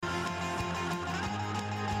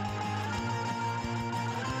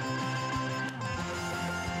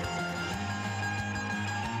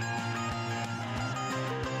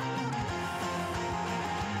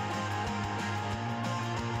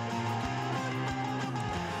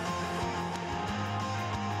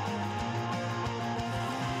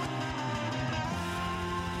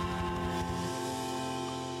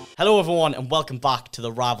Hello everyone and welcome back to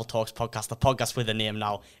the Rival Talks podcast, the podcast with a name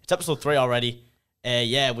now. It's episode 3 already,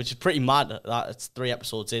 which is pretty mad that it's 3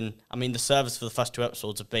 episodes in. I mean, the service for the first 2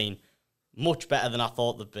 episodes have been much better than I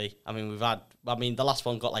thought they'd be. I mean, the last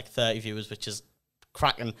one got like 30 viewers, which is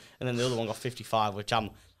cracking, and then the other one got 55, which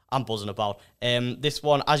I'm buzzing about. This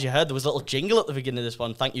one, as you heard, there was a little jingle at the beginning of this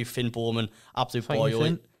one. Thank you, Finn Bowman, absolute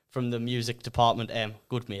boy from the music department.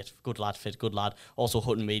 Good mate, good lad, Finn, good lad. Also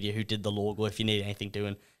Hutton Media, who did the logo. If you need anything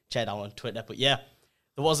doing, check it out on Twitter. But yeah,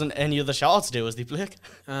 there wasn't any other shout-outs to do, was there, Blake?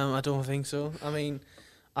 I don't think so. I mean,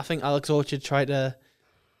 I think Alex Orchard tried to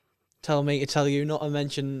tell me to tell you not to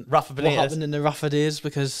mention Rafa Benitez. What happened in the Rafa days,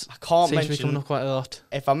 because I can't it seems to be mention coming up quite a lot.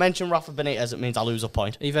 If I mention Rafa Benitez, it means I lose a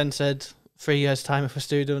point. He then said, 3 years' time, if we're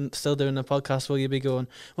still doing the podcast, will you be going,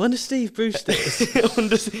 well, in the Steve Bruce days? In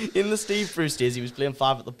the Steve Bruce days, he was playing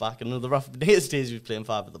 5 at the back, and in the Rafa Benitez days, he was playing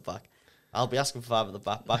 5 at the back. I'll be asking for 5 at the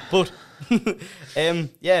back. But,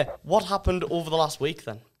 what happened over the last week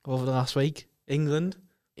then? Over the last week, England,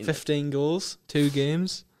 15 goals, 2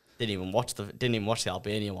 games. Didn't even watch the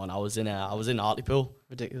Albania one. I was in Hartlepool.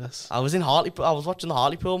 Ridiculous. I was in Hartlepool. I was watching the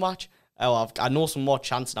Hartlepool match. I know some more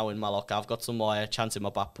chance now in my locker. I've got some more chance in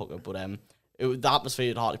my back pocket. But the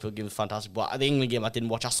atmosphere at the Hartlepool game was fantastic. But the England game I didn't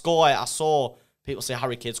watch. I saw people say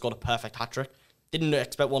Harry Kane scored a perfect hat trick. Didn't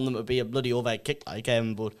expect one of them to be a bloody overhead kick like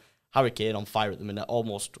but Harry Kane on fire at the minute,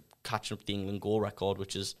 almost catching up the England goal record,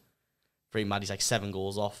 which is pretty mad. He's like 7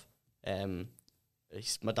 goals off.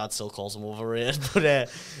 My dad still calls him overrated, but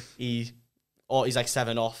he's like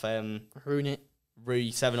 7 off. Rooney.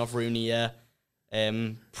 7 off Rooney, yeah.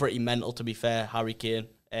 Pretty mental, to be fair, Harry Kane.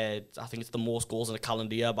 I think it's the most goals in a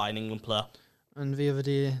calendar year by an England player. And the other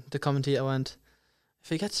day, the commentator went, if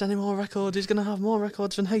he gets any more records, he's going to have more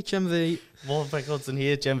records than HMV. More records than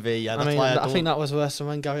HMV, yeah. I think that was worse than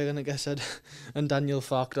when Gary Lineker said, and Daniel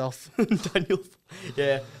fucked off.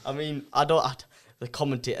 Yeah, I mean, the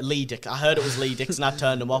commentator, Lee Dixon, I heard it was Lee Dixon, I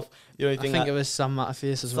turned him off. The only thing I think it was Sam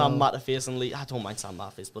Matterface as well. Sam Matterface and Lee, I don't mind Sam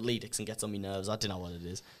Matterface, but Lee Dixon gets on my nerves. I don't know what it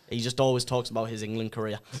is. He just always talks about his England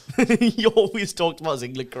career. He always talks about his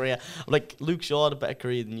England career. I'm like, Luke Shaw had a better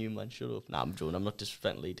career than you, man. Shut up. Nah, I'm joking. I'm not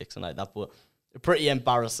disrespecting Lee Dixon like that, but pretty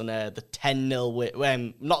embarrassing. The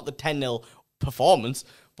 10-0 not the 10-0 performance,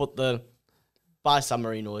 but by San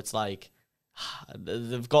Marino, it's like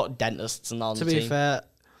they've got dentists and all. To be fair,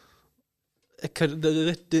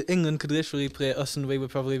 England could literally play us, and we would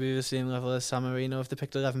probably be the same level as San Marino if they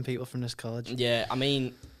picked 11 people from this college. Yeah, I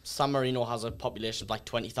mean, San Marino has a population of like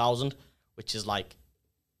 20,000, which is like,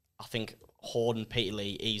 I think Horden,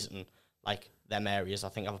 Peterlee, Easton, like them areas, I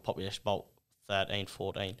think have a population about 13,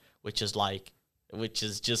 14, which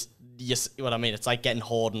is just, yes, what I mean. It's like getting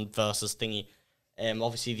Horden versus thingy.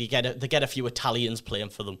 Obviously they get a few Italians playing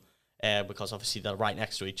for them, because obviously they're right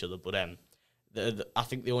next to each other. But I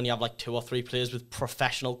think they only have like 2 or 3 players with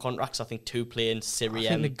professional contracts. I think 2 play in Serie A.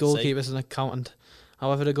 I think the goalkeeper's an accountant.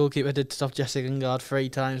 However, the goalkeeper did stop Jesse Lingard 3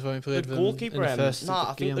 times when we played with him in the first game.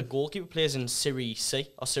 I think the goalkeeper plays in Serie C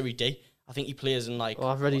or Serie D. I think he plays in like... Well,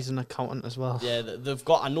 I've read he's an accountant as well. Yeah, I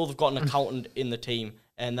know they've got an accountant in the team,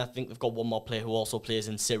 and I think they've got one more player who also plays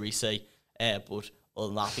in Serie C. But other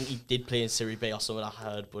than that, I think he did play in Serie B or something I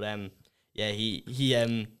heard. But he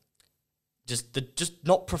just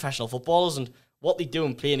not professional footballers, and what they do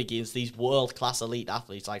in playing against these world-class elite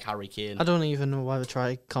athletes like Harry Kane. I don't even know why they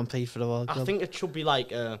try to compete for the World Cup. I think it should be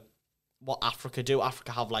like what Africa do.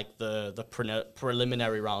 Africa have like the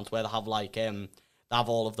preliminary rounds where they have like they have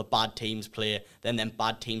all of the bad teams play, then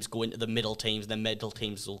bad teams go into the middle teams, then middle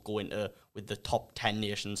teams will go into with the top 10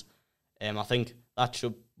 nations. I think that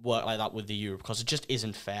should work like that with the Euro, because it just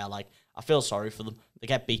isn't fair. Like, I feel sorry for them. They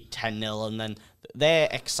get beat 10-0, and then their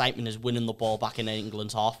excitement is winning the ball back in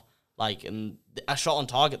England's half. Like, and a shot on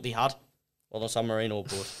target they had. Well, San Marino,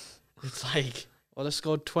 but it's like... Well, they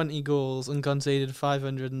scored 20 goals and conceded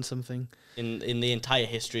 500 and something. In the entire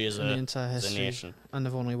history as a nation. And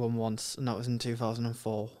they've only won once, and that was in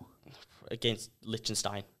 2004. Against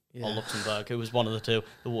Liechtenstein or Luxembourg, who was one of the two.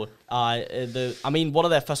 One of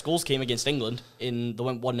their first goals came against England. They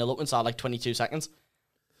went 1-0 up inside like 22 seconds.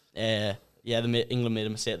 England made a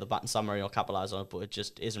mistake at the bat and San Marino capitalised on it, but it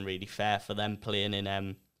just isn't really fair for them playing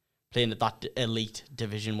at that elite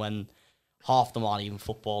division when half of them aren't even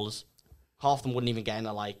footballers. Half of them wouldn't even get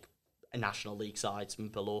into like a National League side from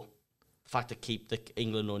below. The fact that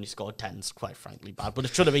England only scored 10 is quite frankly bad, but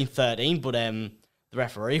it should have been 13. But the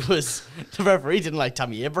referee didn't like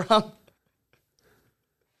Tammy Abraham.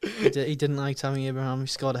 He didn't like Tammy Abraham. He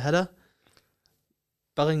scored a header.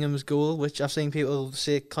 Bellingham's goal, which I've seen people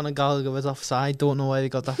say Conor Gallagher was offside. Don't know where they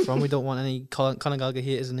got that from. We don't want any Conor Gallagher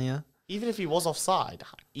haters in here. even if he was offside,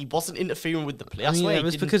 he wasn't interfering with the play. I mean, it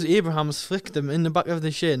was because Abraham's flicked him in the back of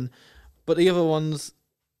the shin, but the other one's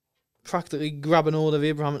practically grabbing hold of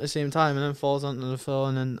Abraham at the same time and then falls onto the floor.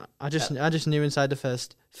 And then I just knew inside the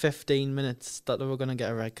first 15 minutes that they were going to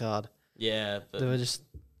get a red card. Yeah. They were just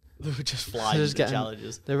flying the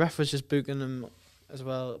challenges. The ref was just booking them as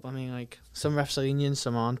well. I mean, like, some refs are lenient,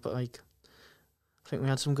 some aren't, but like, I think we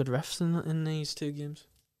had some good refs in these 2 games.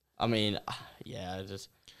 I mean, yeah,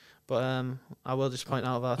 But I will just point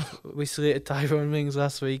out that we slated Tyrone Mings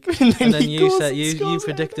last week, and then you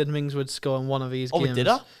predicted Mings would score in one of these games. Oh, did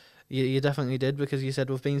I? You definitely did, because you said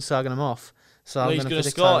we've been slagging him off. So I'm he's going to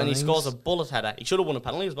score, and he scores a bullet header. He should have won a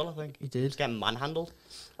penalty as well, I think. He did. He's getting manhandled.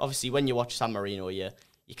 Obviously, when you watch San Marino, you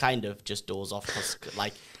kind of just doze off because,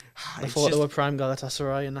 like, I thought they were prime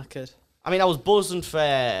Galatasaray in that kid. I mean, I was buzzing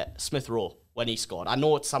for Smith Rowe when he scored. I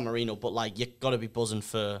know it's San Marino, but like, you got to be buzzing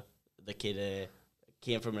for the kid.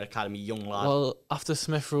 Came from an academy, young lad. Well, after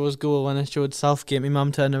Smith Rowe's goal, when it showed Southgate, my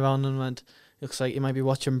mum turned around and went, "Looks like you might be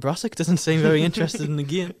watching Brassic. Doesn't seem very interested in the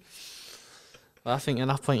game." But I think at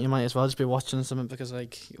that point you might as well just be watching something, because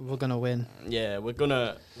like, we're gonna win. Yeah, we're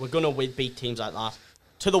gonna beat teams like that.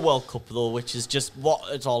 To the World Cup though, which is just what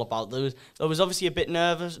it's all about. There was obviously a bit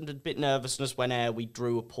nervousness when we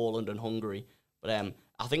drew Poland and Hungary, but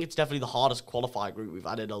I think it's definitely the hardest qualifier group we've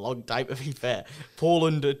had in a long time, to be fair.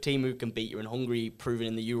 Poland, a team who can beat you, and Hungary, proving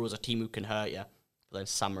in the Euros, a team who can hurt you. But then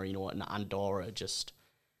San Marino and Andorra just...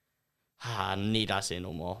 need I say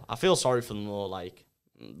no more. I feel sorry for them though, like,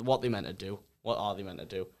 what they meant to do. What are they meant to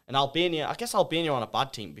do? And Albania, I guess Albania are on a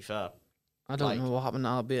bad team, to be fair. I don't know what happened to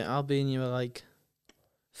Albania. Albania were like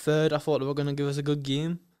 3rd. I thought they were going to give us a good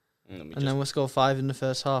game. And then we scored 5 in the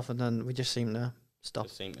first half, and then we just seemed to stop.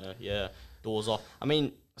 Doors off. I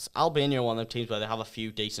mean, Albania are one of them teams where they have a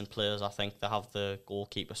few decent players, I think. They have the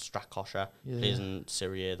goalkeeper, Strakosha, plays in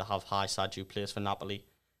Syria. They have Haysad, who plays for Napoli.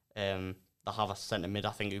 They have a centre mid, I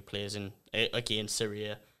think, who plays in, again,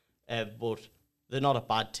 Syria. But they're not a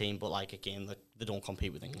bad team, but, like, again, they don't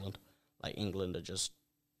compete with England. Like, England are just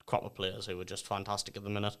crop of players who are just fantastic at the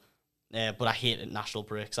minute. But I hate international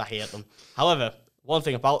breaks. I hate them. However, one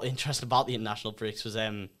thing interesting about the international breaks was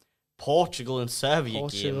Portugal and Serbia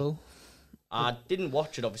game. I didn't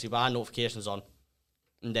watch it, obviously, but I had notifications on.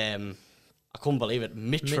 And I couldn't believe it.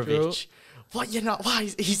 Mitrovic. What, you know, why?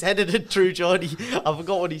 He's headed it through, Jordy. I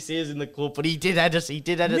forgot what he says in the club, but he did head it.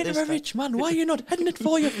 Mitrovic, man, why are you not heading it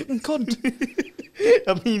for you fucking cunt?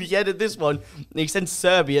 I mean, he headed this one. And he sent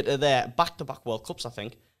Serbia to their back-to-back World Cups, I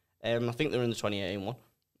think. I think they're in the 2018 one.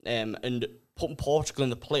 And putting Portugal in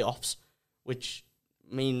the playoffs, which...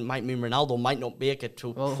 might mean Ronaldo might not make it to.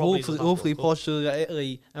 Well, hopefully Portugal get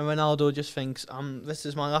Italy, and Ronaldo just thinks, "This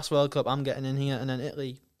is my last World Cup. I'm getting in here," and then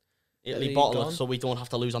Italy bottle it, so we don't have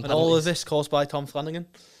to lose on penalties. penalties. All of this caused by Tom Flanagan.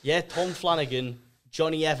 Yeah, Tom Flanagan,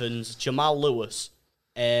 Johnny Evans, Jamal Lewis,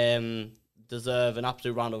 deserve an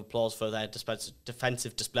absolute round of applause for their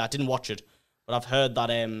defensive display. I didn't watch it, but I've heard that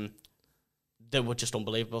they were just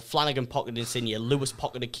unbelievable. Flanagan pocketed Insigne, Lewis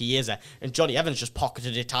pocketed Chiesa, and Johnny Evans just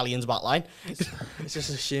pocketed Italians back line. It's just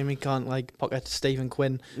a shame he can't pocket Stephen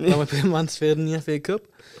Quinn when we play Mansfield in the FA Cup.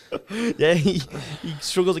 Yeah, he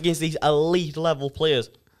struggles against these elite level players,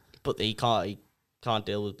 but he can't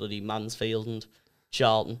deal with bloody Mansfield and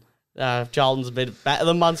Charlton. Charlton's a bit better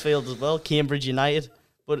than Mansfield as well. Cambridge United,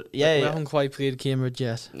 but yeah, we haven't quite played Cambridge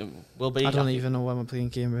yet. We'll be. I don't even know when we're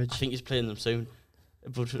playing Cambridge. I think he's playing them soon.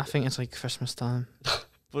 But I think it's like Christmas time.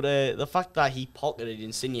 But the fact that he pocketed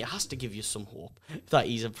Insigne has to give you some hope that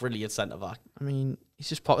he's a brilliant centre-back. I mean, he's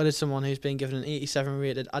just pocketed someone who's been given an 87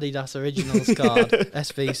 rated Adidas Originals card,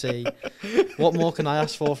 SBC. What more can I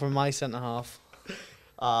ask for from my centre-half?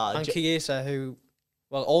 And Chiesa, who,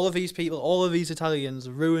 well, all of these people, all of these Italians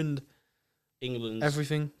ruined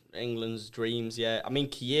England's dreams, yeah. I mean,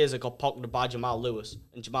 Chiesa got pocketed by Jamal Lewis,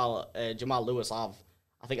 and Jamal Lewis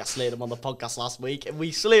I think I slayed him on the podcast last week, and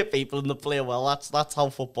we slay people and they play well. That's how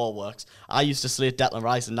football works. I used to slay Declan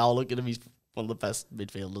Rice, and now look at him, he's one of the best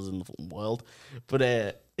midfielders in the fucking world. But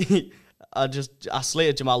I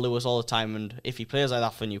slay Jamal Lewis all the time, and if he plays like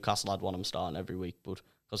that for Newcastle, I'd want him starting every week. But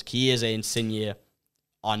because Chiesa and Insigne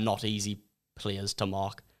are not easy players to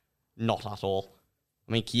mark, not at all.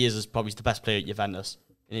 I mean, Chiesa's probably the best player at Juventus,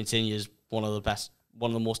 and Insigne is one of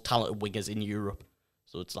the most talented wingers in Europe.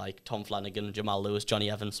 So it's like Tom Flanagan, Jamal Lewis,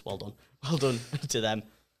 Johnny Evans. Well done to them.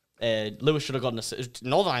 Lewis should have gotten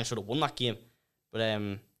Northern Ireland should have won that game, but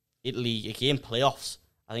Italy again playoffs.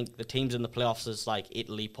 I think the teams in the playoffs is like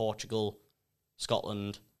Italy, Portugal,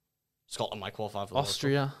 Scotland. Scotland might qualify for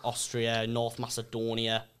Austria, North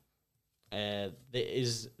Macedonia. There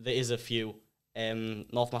is a few,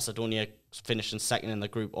 North Macedonia finishing second in the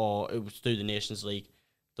group, or it was through the Nations League.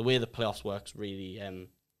 The way the playoffs works really,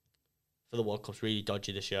 for the World Cup's really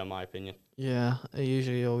dodgy this year, in my opinion. Yeah, it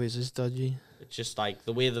usually always is dodgy. It's just like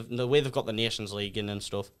the way they've got the Nations League in and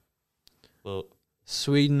stuff. But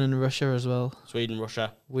Sweden and Russia as well. Sweden,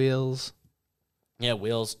 Russia, Wales. Yeah,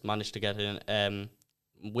 Wales managed to get in.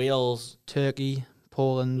 Wales, Turkey,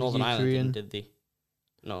 Poland, Northern Ukraine. Ireland, did they?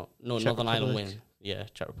 No, Czech Northern Ireland Republic. win. Yeah,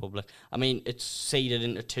 Czech Republic. I mean, it's seeded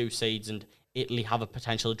into 2 seeds, and Italy have a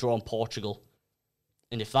potential draw on Portugal.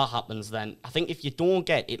 And if that happens, then I think if you don't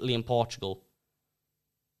get Italy and Portugal,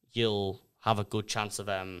 you'll have a good chance of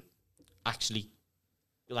actually,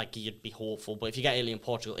 like, you'd be hopeful. But if you get Italy and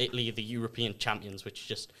Portugal, Italy are the European champions, which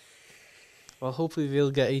just... Well, hopefully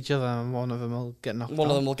they'll get each other and one of them will get knocked out. One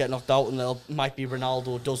of them will get knocked out, and it might be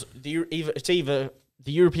Ronaldo does... It's either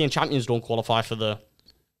the European champions don't qualify for the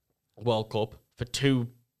World Cup, for 2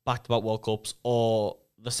 back-to-back World Cups, or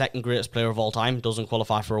the second greatest player of all time doesn't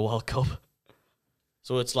qualify for a World Cup.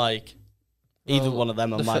 So it's like, either one of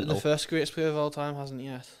them are mental. The first greatest player of all time hasn't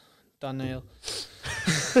yet. Dan Neil.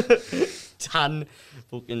 Dan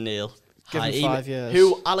fucking Neil. Give him 5 years.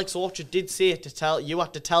 Who Alex Orchard did say you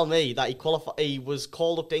had to tell me that he was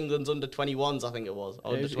called up to England's under-21s, I think it was.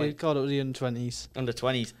 He called up the under-20s.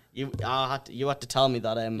 Under-20s. You had to tell me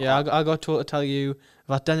that. I got told to tell you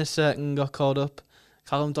that Dennis Cirkin got called up,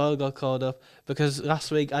 Callum Doyle got called up, because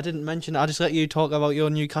last week I didn't mention it. I just let you talk about your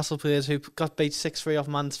Newcastle players who got beat 6-3 off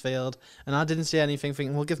Mansfield, and I didn't say anything,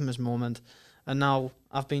 thinking we'll give him his moment. And now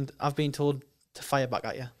I've been told to fire back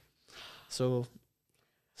at you. So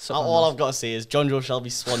all I've got to say is John Joe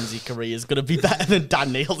Shelby's Swansea career is going to be better than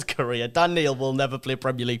Dan Neil's career. Dan Neil will never play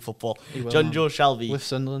Premier League football. John Joe Shelby with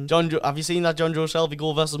Sunderland. Have you seen that John Joe Shelby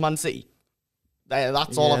goal versus Man City?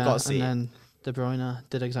 That's all I've got to say. And then De Bruyne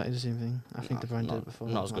did exactly the same thing. I think De Bruyne did it before.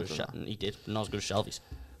 Not as good as he did, but not as good as Shelby's.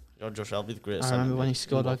 John Joe Shelby, the greatest. I remember when he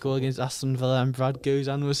scored that goal against Aston Villa and Brad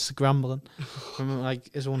Guzan was scrambling from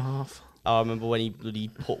like his own half. I remember when he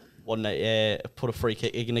put put a free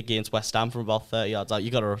kick in against West Ham from about 30 yards out.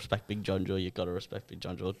 You got to respect Big John Joe. You got to respect Big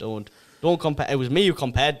John Joe. Don't compare. It was me who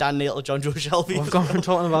compared Dan Neil to John Joe Shelby. We've gone from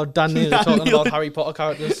talking about Dan Neil to talking about Harry Potter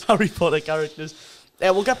characters. Harry Potter characters.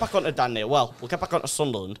 We'll get back onto Dan Neil. Well, we'll get back onto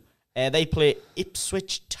Sunderland. They play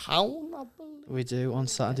Ipswich Town, I believe. We do on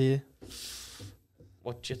Saturday.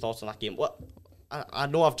 What's your thoughts on that game? Well, I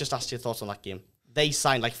know I've just asked your thoughts on that game. They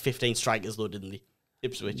signed like 15 strikers though, didn't they?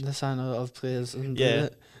 Ipswich. They signed a lot of players, and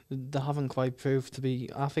they haven't quite proved to be.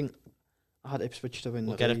 I think I had Ipswich to win.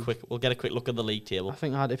 We'll get a quick look at the league table. I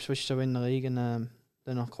think I had Ipswich to win the league, and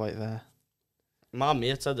they're not quite there. My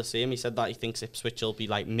mate said the same. He said that he thinks Ipswich will be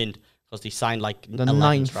like mint because they signed like the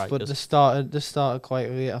 9th, strikers. But they started quite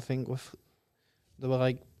late. I think they were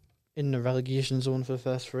like in the relegation zone for the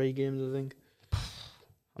first 3 games. I think.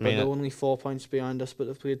 I mean, they're only 4 points behind us, but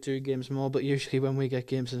they've played 2 games more. But usually when we get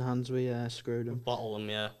games in hands, we screw them. Bottle them,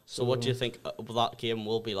 yeah. So what do you think that game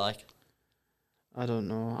will be like? I don't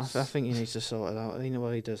know. I think he needs to sort it out.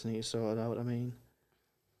 He does need to sort it out. I mean,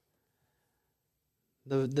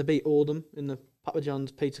 they beat Oldham in the Papa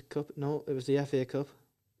John's Pizza Cup. No, it was the FA Cup.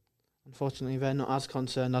 Unfortunately, they're not as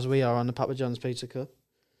concerned as we are on the Papa John's Pizza Cup.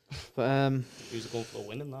 But who's going for the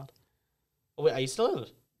win in that? Oh wait, are you still in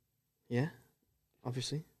it? Yeah.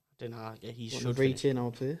 Obviously. I don't know. Yeah, he should retain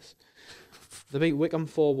our place. They beat Wickham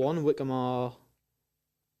 4-1. Wickham are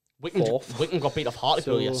fourth. Wickham got beat off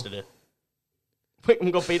Hartlepool yesterday.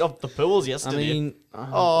 Wickham got beat off the Pools yesterday. I mean,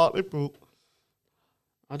 Hartlepool.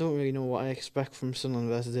 I don't really know what I expect from Sunderland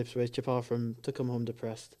versus Ipswich apart from to come home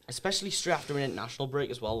depressed. Especially straight after an international break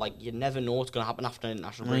as well. Like, you never know what's going to happen after an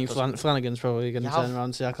international break. I mean, Flanagan's probably going to turn around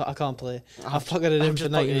and say, I can't play. I've plugged it in for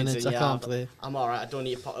 90 minutes. I can't play. I'm alright. I don't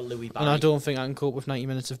need to put a Louis back. And I don't think I can cope with 90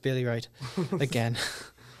 minutes of Bailey Wright again.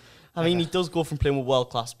 I mean, he does go from playing with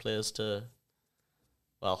world-class players to...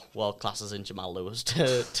 Well, world class as in Jamal Lewis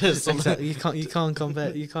to some. Exactly. You can't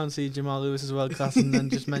compare. You can't see Jamal Lewis as world class and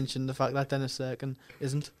then just mention the fact that Dennis Cirkin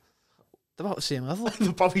isn't. They're about the same level.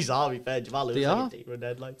 They probably are. To be fair, Jamal Lewis are. Deeper in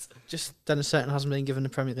headlights. Just Dennis Cirkin hasn't been given the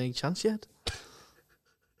Premier League chance yet.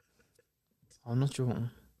 I'm not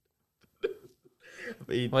joking. I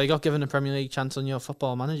mean, well, you got given a Premier League chance on your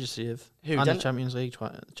Football Manager save and a Champions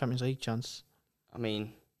League chance. I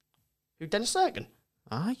mean, who Dennis Cirkin?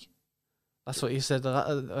 Aye. That's what you said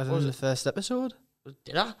in the first episode.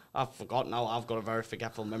 Did I? I've forgotten now. I've got a very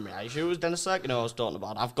forgetful memory. Are you sure it was Dennis Cirkin I was talking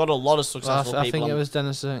about? I've got a lot of successful people. I think it was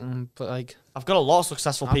Dennis Cirkin, but like... I've got a lot of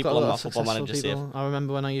successful people on my Football Manager save. I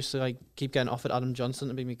remember when I used to like keep getting offered Adam Johnson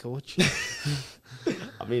to be my coach.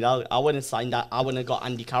 I mean, I went and signed that. I went and got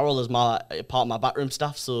Andy Carroll as my part of my backroom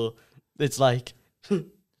staff, so it's like...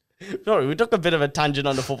 Sorry, we took a bit of a tangent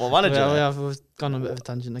on the Football Manager. We've gone on a bit of a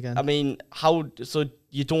tangent again. I mean, so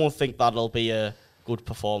you don't think that'll be a good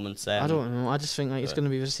performance? I don't know. I just think it's going to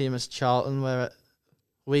be the same as Charlton, where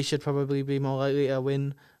we should probably be more likely to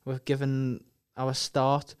win with given our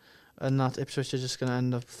start, and that Ipswich are just going to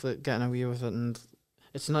end up getting away with it. And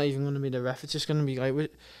it's not even going to be the ref. It's just going to be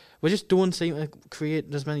like we just don't seem to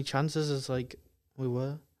create as many chances as like we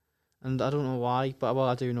were, and I don't know why. But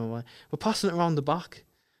I do know why. We're passing it around the back.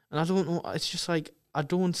 And I don't know, it's just like, I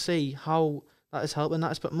don't see how that is helping.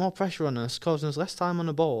 That is put more pressure on us, causing us less time on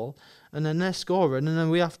the ball, and then they're scoring, and then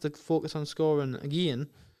we have to focus on scoring again.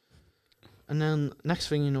 And then next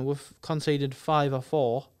thing you know, we've conceded 5 or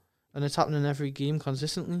 4, and it's happening every game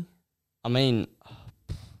consistently. I mean,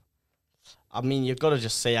 you've got to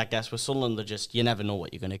just say, I guess, with Sunderland, you never know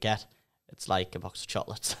what you're going to get. It's like a box of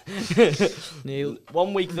chocolates. Neil.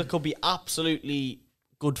 1 week they could be absolutely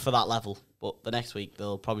good for that level. But the next week,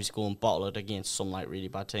 they'll probably score and bottle it against some really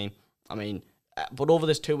bad team. I mean, but over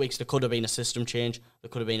this 2 weeks, there could have been a system change. There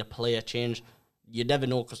could have been a player change. You never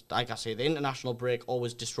know, because, like I say, the international break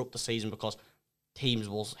always disrupt the season because teams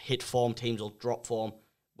will hit form, teams will drop form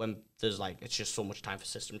when there's, it's just so much time for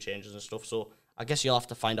system changes and stuff. So I guess you'll have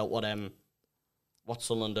to find out what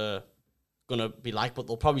Sunderland are going to be like. But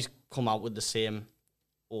they'll probably come out with the same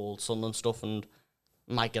old Sunderland stuff and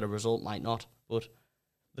might get a result, might not. But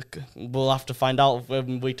we'll have to find out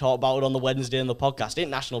when we talk about it on the Wednesday in the podcast.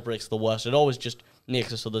 International breaks are the worst. It always just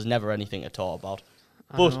makes it so there's never anything to talk about.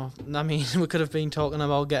 I mean, we could have been talking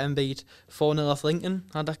about getting beat 4-0 off Lincoln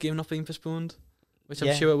had that game not been postponed, which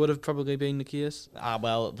I'm sure would have probably been the case.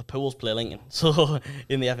 Well, the Pools play Lincoln, so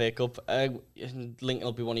in the FA Cup. Lincoln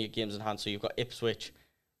will be one of your games in hand, so you've got Ipswich.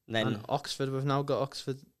 And Oxford, we've now got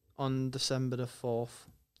Oxford on December the 4th.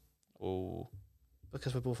 Oh.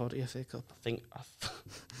 Because we're both out of the FA Cup. I think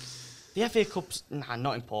the FA Cup's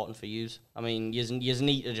not important for yous. I mean, you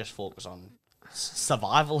need to just focus on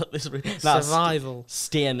survival at this rate. Survival.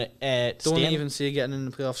 Staying. Don't even see you getting in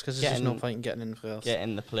the playoffs because there's just no point in getting in the playoffs. Get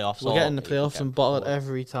in the playoffs. We'll get in the playoffs and bottle it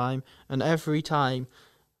every time. And every time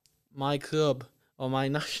my club or my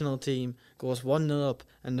national team goes 1-0 up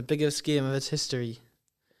in the biggest game of its history,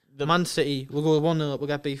 Man City will go 1-0 up, we'll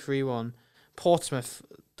get beat 3-1. Portsmouth,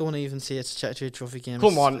 don't even see it's a Cheshire Trophy game.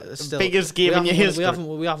 Come on, biggest game in your history.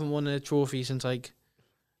 We haven't won a trophy since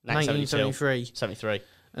 1973. 73.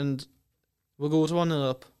 And we'll go to 1-0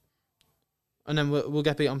 up, and then we'll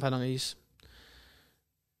get beat on penalties.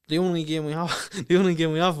 The only game we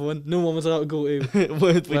have won, no one was allowed to go to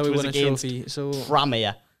which where we was won a trophy. So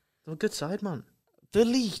Tranmere. They're a good side, man. The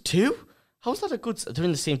League Two? How's that a good? They're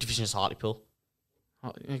in the same division as Hartlepool.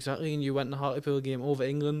 Exactly, and you went in the Hartlepool game over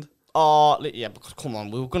England. Oh yeah, because come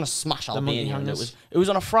on, we were gonna smash Albania. And it was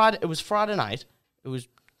on a Friday. It was Friday night. It was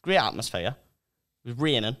great atmosphere. It was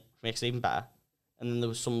raining, makes it even better. And then there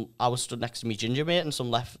was I was stood next to me ginger mate, and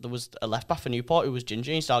there was a left back for Newport who was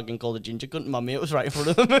ginger. He started getting called a ginger cunt, and my mate was right in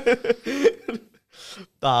front of him.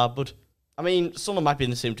 But I mean, Sunderland might be in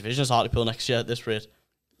the same division as Hartlepool next year at this rate.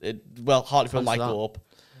 Hartlepool might go up.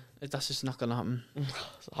 That's just not gonna happen.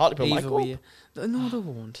 Hartlepool might go up. No, they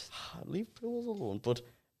won't. Leave Pools alone, but.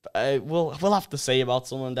 We'll have to say about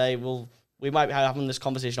Sunderland. We might be having this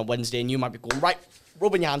conversation on Wednesday, and you might be going right,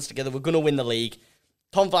 rubbing your hands together. We're going to win the league.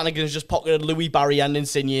 Tom Flanagan's just pocketed Louis Barry and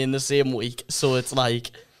Insigne in the same week, so it's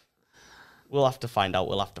we'll have to find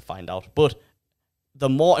out. But the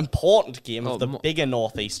more important game of the bigger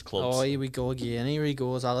northeast clubs. Oh, here we go again. Here he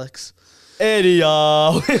goes, Alex.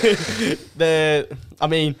 Anyhow, I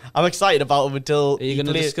mean, I'm excited about him until. Are you going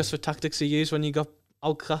to discuss the tactics he used when you got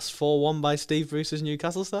outclassed 4-1 by Steve Bruce's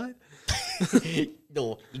Newcastle side?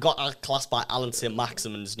 No, he got outclassed by Alan St.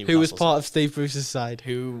 Maximin's Newcastle. Who was part of Steve Bruce's side?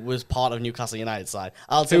 Who was part of Newcastle United side.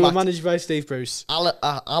 Who were managed by Steve Bruce.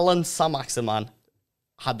 Alan St. Maximin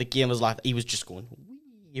had the game of his life. He was just going,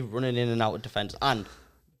 running in and out of defence. And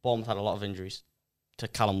Bournemouth had a lot of injuries to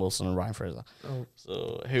Callum Wilson and Ryan Fraser. Oh,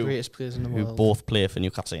 so greatest players in the world. Who both play for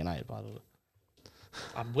Newcastle United, by the way.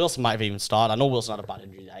 Wilson might have even started. I know Wilson had a bad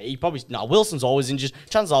injury there. Wilson's always injured.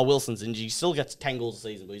 Chances are Wilson's injured. He still gets 10 goals a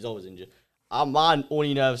season, but he's always injured. My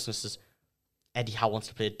only nervousness is Eddie Howe wants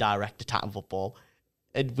to play direct attacking football.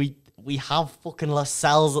 And we have fucking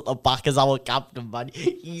Lascelles at the back as our captain, man.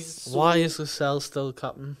 Why is Lascelles still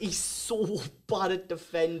captain? He's so bad at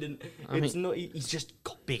defending. He's just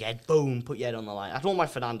got big head. Boom, put your head on the line. I don't mind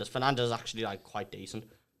Fernandes. Fernandes is actually quite decent.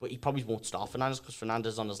 But he probably won't start Fernandes because Fernandes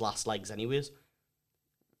is on his last legs anyways.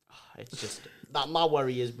 It's just that my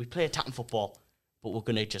worry is we play attacking football, but we're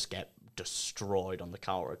gonna just get destroyed on the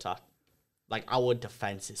counter attack. Our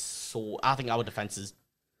defense is I think our defense is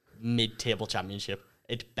mid-table championship.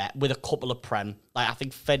 It's bet with a couple of Prem. Like, I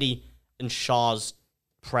think Feddy and Shaw's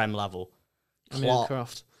Prem level. Emil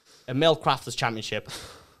Kraft is Championship.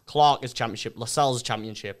 Clark is Championship. Lascelles is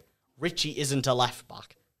Championship. Richie isn't a left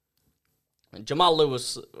back. And Jamal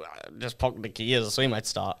Lewis just pocketed the keys, so he might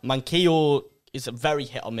start. Manquillo is a very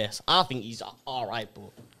hit or miss. I think he's alright,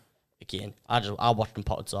 but again, I watched him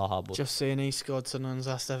potted Zaha. But just saying, he scored Sunderland's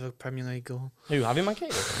last ever Premier League goal. Who, Harvey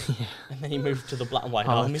Manquillo? Yeah. And then he moved to the Black and White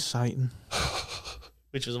How Army. Exciting.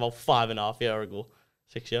 Which was about 5.5 years ago.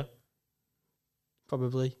 6 years?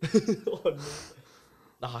 Probably. Oh, no.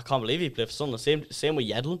 Oh, I can't believe he played for Sunderland. Same with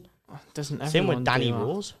Yedlin. Doesn't Same with everyone Danny do that?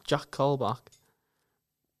 Rose. Jack Colback.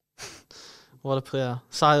 What a player.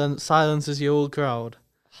 Silences the old crowd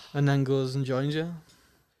and then goes and joins you.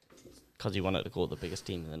 Because he wanted to go to the biggest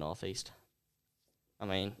team in the North East. I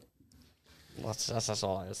mean, that's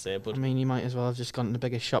all I would say. But I mean, you might as well have just gone to the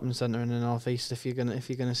biggest shopping centre in the North East if you're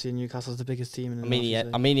gonna see Newcastle's the biggest team in the North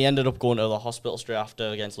East. He ended up going to the hospital straight after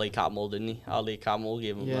against Lee Catmull, didn't he? Lee Catmull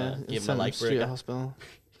gave him a leg breaker. Hospital.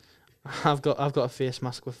 I've got a face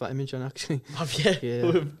mask with that image on, actually. Have you? Yeah.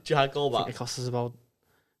 With Jack I Colback. think it costs us about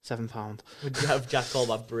 £7. Would you have Jack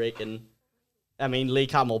Colback breaking? I mean, Lee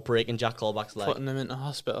Catmull breaking Jack Colback's leg. Putting him into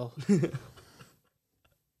hospital.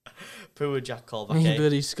 Poor Jack Colback. He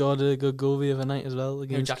bloody scored a good goal the other night as well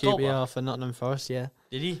against Jack QPR Colback? for Nottingham Forest. Yeah.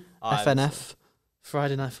 Did he? FNF.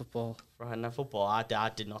 Friday Night Football. Friday Night Football. I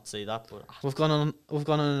did not see that, but We've gone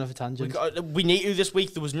on another tangent. We need to this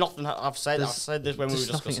week. There was nothing. I said this when we were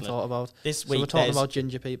There's nothing discussing to talk about. This So week we're talking about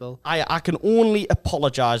ginger people. I can only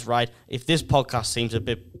apologise, right, if this podcast seems a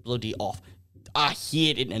bit bloody off. I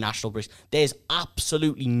hate international breaks. There's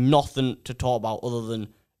absolutely nothing to talk about other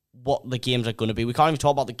than what the games are going to be. We can't even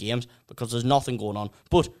talk about the games because there's nothing going on.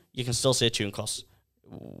 But you can still say tune costs.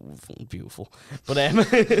 Beautiful.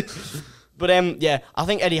 But yeah, I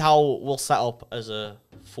think Eddie Howe will set up as a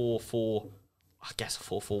 4-4, I guess a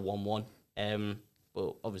 4-4-1-1.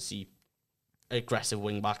 But obviously aggressive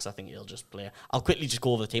wing backs. I think he'll just play. I'll quickly just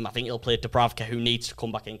go over the team. I think he'll play Dubravka, who needs to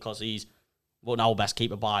come back in because he's our best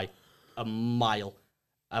keeper by a mile.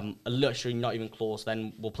 Literally not even close.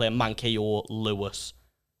 Then we'll play Manquillo, Lewis.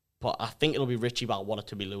 But I think it'll be Richie, but I want it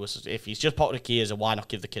to be Lewis. If he's just pocketed keys, why not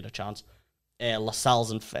give the kid a chance?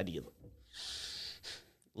 Lascelles and Feddy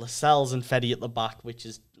at the back, which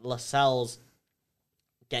is Lascelles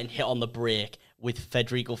getting hit on the break with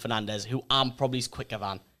Federico Fernandez, who I'm probably quicker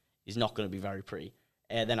than. He's not going to be very pretty.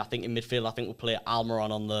 Then I think in midfield, we'll play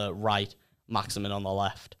Almiron on the right, Maximin on the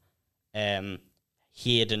left.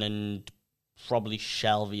 Hayden and probably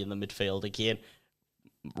Shelby in the midfield. Again,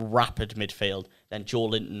 rapid midfield. Then Joe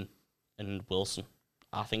Linton and Wilson.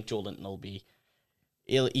 I think Joe Linton will be...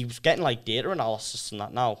 He's getting like data analysis and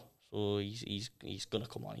that now. So he's going to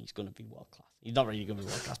come on. He's going to be world class. He's not really going to be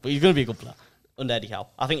world class, but he's going to be a good player. Under Eddie Howe.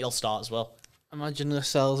 I think he'll start as well. Imagine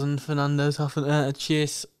Lascelles and Fernandez having to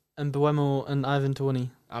chase and Mbuemo and Ivan Toney.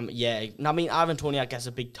 Yeah. I mean, Ivan Toney, I guess,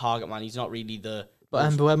 a big target man. He's not really the...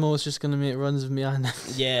 But Mbuemo is just going to make runs behind him.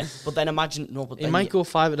 Yeah, but then imagine... No, but he might go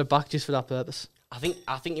 5 at the back just for that purpose. I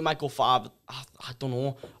think he might go 5. I don't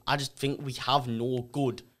know. I just think we have no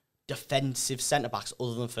good defensive centre-backs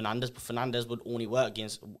other than Fernandez, but Fernandez would only work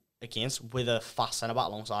against with a fast centre-back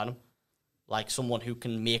alongside him. Like someone who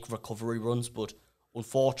can make recovery runs, but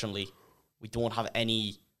unfortunately, we don't have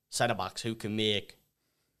any centre-backs who can make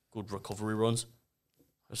good recovery runs.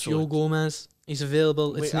 Joe Gomez, he's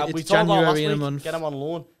available. It's January in a month. Get him on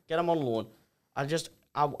loan. I just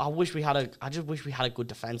wish we had a good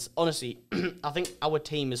defence. Honestly, I think our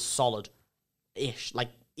team is solid-ish.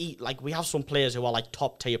 Like we have some players who are like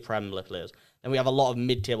top tier Prem players. Then we have a lot of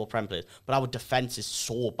mid-table Prem players. But our defence is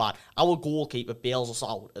so bad. Our goalkeeper bails us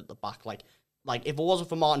out at the back. Like if it wasn't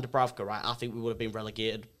for Martin Dubravka, right, I think we would have been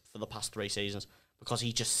relegated for the past 3 seasons because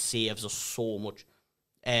he just saves us so much.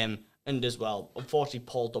 And as well, unfortunately,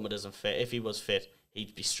 Paul Dummer isn't fit. If he was fit,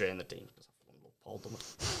 he'd be straight in the team. I love Paul Dummer.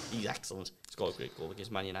 He's excellent. He's got a great goal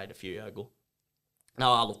against Man United a few years ago.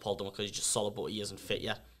 Now I love Paul Dummer because he's just solid, but he isn't fit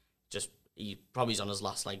yet. He probably is on his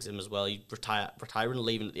last legs him as well. He's retiring and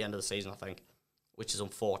leaving at the end of the season, I think, which is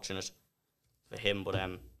unfortunate for him. But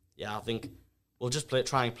yeah, I think we'll just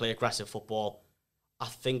try and play aggressive football. I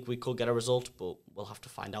think we could get a result, but we'll have to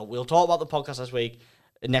find out. We'll talk about the podcast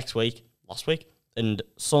last week. And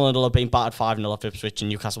Sunderland will have been battered 5-0 off Ipswich, and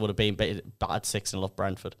Newcastle would have been battered 6-0 off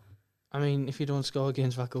Brentford. I mean, if you don't score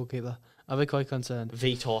against that goalkeeper, I'll be quite concerned.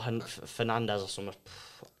 Vitor and Fernandez or something.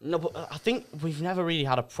 No, but I think we've never really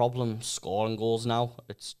had a problem scoring goals now.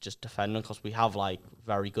 It's just defending because we have like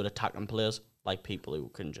very good attacking players, like people who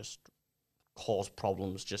can just cause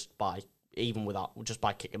problems just by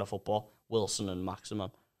kicking a football. Wilson and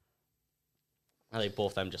Maximin. I think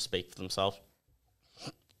both of them just speak for themselves.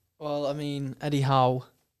 Well, I mean, Eddie Howe,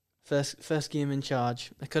 first game in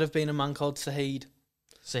charge. It could have been a man called Saheed.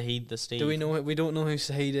 Saheed the Steve. Do we know it? We don't know who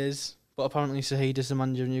Saheed is, but apparently Saheed is the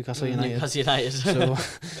manager of Newcastle United. Newcastle United. So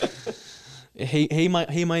he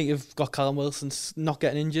might have got Callum Wilson not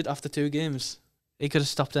getting injured after 2 games. He could have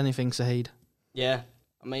stopped anything, Saheed. Yeah,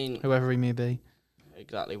 I mean, whoever he may be.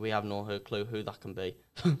 Exactly, we have no clue who that can be.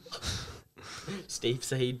 Steve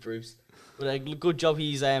Saheed Bruce. But a good job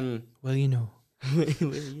he's Well, you know. Well,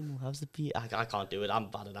 you know, how's the P? I can't do it. I'm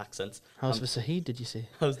bad at accents. How's the Saheed? Did you see?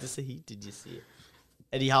 How's the Saheed? Did you see it?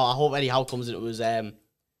 Eddie Howe. I hope Eddie Howe comes into his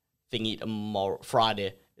thingy tomorrow,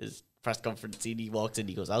 Friday. His press conference. He walks in.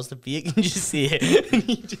 He goes, "How's the beer? Can you see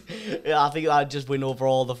it?" Yeah, I think that'd just win over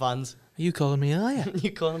all the fans. Are you calling me a liar?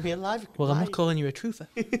 You calling me a liar? Well, I'm not calling you a truther.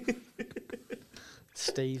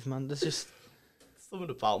 Steve, man, there's just something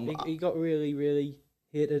about him. He got really, really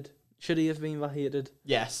hated. Should he have been that hated?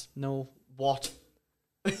 Yes. No. What?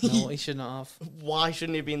 No, he should not have. Why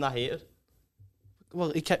shouldn't he have been that hated? Well,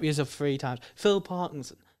 he kept us up 3 times. Phil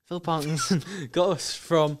Parkinson got us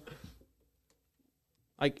from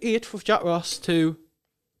like 8th with Jack Ross to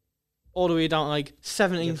all the way down to like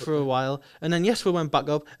 17th for a while. And then, yes, we went back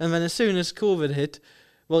up. And then as soon as COVID hit,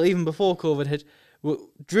 well, even before COVID hit, we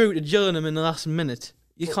drew to Gillingham in the last minute.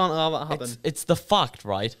 You can't allow that happen. It's the fact,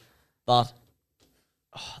 right, that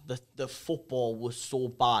the football was so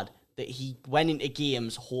bad that he went into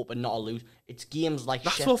games hoping not to lose. It's games like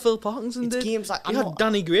that's what Phil Parkinson did. It's games like he had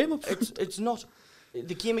Danny Graham up front. It's not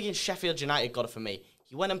the game against Sheffield United got it for me.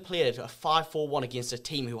 He went and played a 5-4-1 against a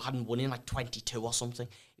team who hadn't won in like 22 or something.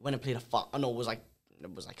 He went and played I know it was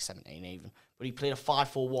like 17 even, but he played a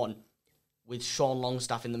 5-4-1 with Sean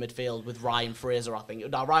Longstaff in the midfield with Ryan Fraser. I think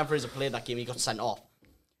now Ryan Fraser played that game. He got sent off,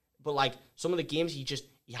 but like some of the games he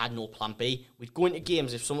had no plan B. We'd go into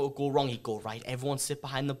games, if something would go wrong, he'd go, right, everyone sit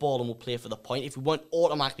behind the ball and we'll play for the point. If we weren't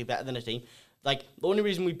automatically better than a team, like, the only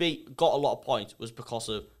reason we got a lot of points was because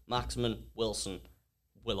of Maximin, Wilson,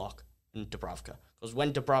 Willock, and Dubravka. Because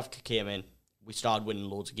when Dubravka came in, we started winning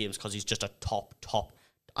loads of games because he's just a top.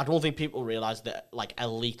 I don't think people realise that, like,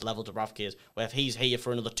 elite level Dubravka is, where if he's here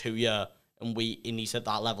for another 2 years, and he's at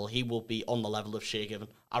that level, he will be on the level of Shea Given.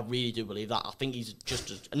 I really do believe that. I think he's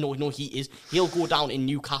he is. He'll go down in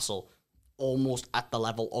Newcastle almost at the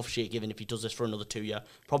level of Shea Given if he does this for another 2 years.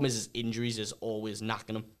 Problem is his injuries is always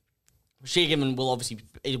knacking him. Shea Given will obviously,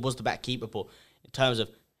 it was the better keeper, but in terms of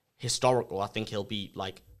historical, I think he'll be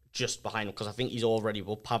like just behind him because I think he's already,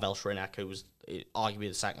 Pavel Shrinek, who was arguably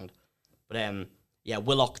the second. But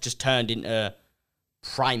Willock just turned into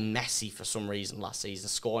prime Messi for some reason last season,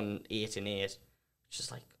 scoring 8 in 8. It's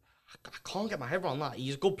just like, I can't get my head around that.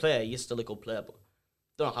 He's a good player. He is still a good player, but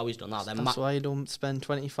don't know how he's done that. That's why you don't spend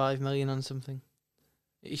 25 million on something.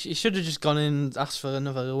 He should have just gone in and asked for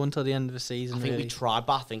another loan until the end of the season. I think we tried,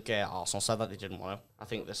 but I think Arsenal said that they didn't want to. I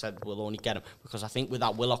think they said we'll only get him because I think with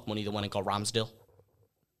that Willock money they went and got Ramsdale,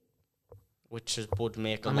 which would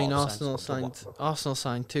make a lot of sense. Arsenal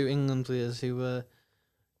signed 2 England players who were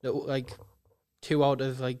like 2 out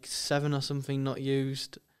of like 7 or something not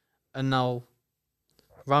used, and now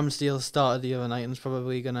Ramsdale started the other night and is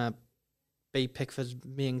probably gonna be Pickford's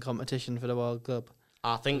main competition for the World Cup.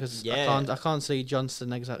 I think I can't see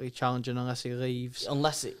Johnston exactly challenging unless he leaves.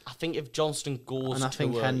 I think if Johnston goes, and I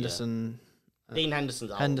think Henderson, Dean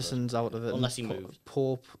Henderson's out of it unless he moves.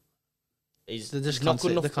 Pope, they're just not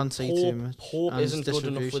good enough. They can't see too much. Pope isn't good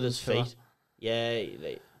enough with his feet. Yeah,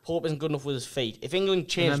 Pope isn't good enough with his feet. If England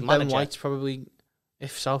changed manager, Ben White's probably.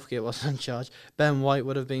 If Southgate wasn't in charge, Ben White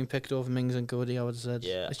would have been picked over Mings and Cody, I would have said.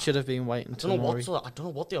 Yeah. It should have been White and Tomori. I don't know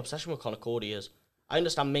what the obsession with Connor Cody is. I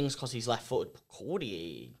understand Mings because he's left-footed, but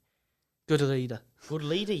Cody... Good leader. Good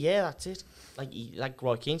leader, yeah, that's it. Like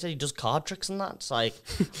Roy Keane said, he does card tricks and that. It's like,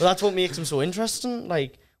 well, that's what makes him so interesting.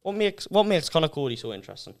 Like, what makes Connor Cody so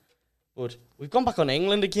interesting? But we've gone back on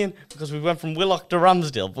England again because we went from Willock to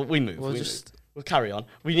Ramsdale, but we moved. We'll carry on.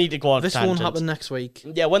 We need to go on. This won't happen next week.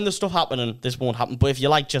 Yeah, when there's stuff happening, this won't happen. But if you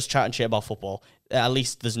like just chat and shit about football, at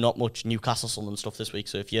least there's not much Newcastle Sunderland stuff this week.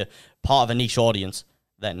 So if you're part of a niche audience,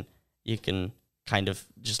 then you can kind of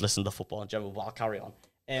just listen to football in general. But I'll carry on.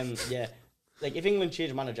 Like if England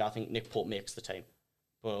change manager, I think Nick Pope makes the team.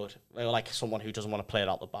 But like someone who doesn't want to play it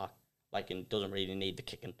out the back, like and doesn't really need the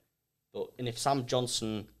kicking. And if Sam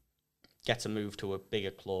Johnson gets a move to a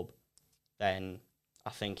bigger club, then I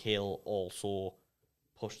think he'll also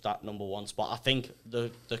push that number 1 spot. I think the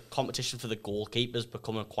competition for the goalkeeper's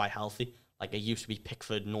becoming quite healthy. Like, it used to be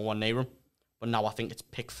Pickford, no one near him. But now I think it's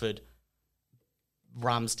Pickford,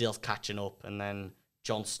 Ramsdale's catching up, and then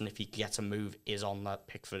Johnson, if he gets a move, is on that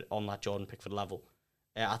Jordan Pickford level.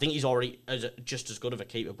 I think he's already just as good of a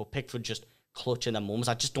keeper, but Pickford just clutching the mums.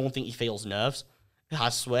 I just don't think he feels nerves. I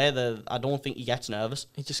swear that I don't think he gets nervous.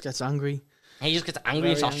 He just gets angry. He just gets angry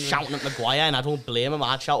and starts shouting at Maguire, and I don't blame him.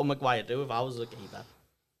 I'd shout at Maguire too if I was a keeper.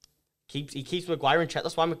 He keeps Maguire in check.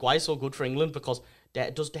 That's why Maguire's so good for England, because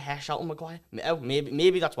does De Gea shout at Maguire?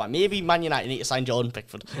 Maybe that's why. Maybe Man United need to sign Jordan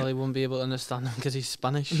Pickford. Well, he won't be able to understand him because he's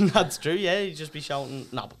Spanish. That's true. Yeah, he'd just be shouting.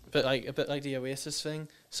 Nah, a bit like the Oasis thing.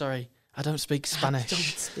 Sorry, I don't speak Spanish. I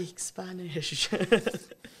don't speak Spanish.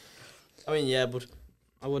 I mean, yeah, but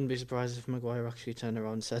I wouldn't be surprised if Maguire actually turned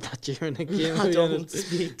around and said that during the game. I don't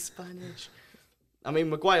speak Spanish. I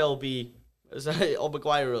mean, Maguire will be... Or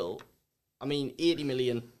Maguire will... I mean, 80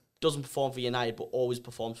 million, doesn't perform for United, but always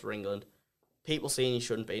performs for England. People saying he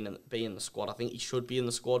shouldn't be in the squad. I think he should be in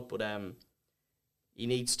the squad, but he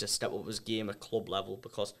needs to step up his game at club level,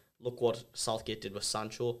 because look what Southgate did with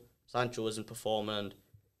Sancho. Sancho isn't performing, and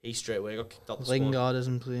he straight away got kicked out the squad. Lingard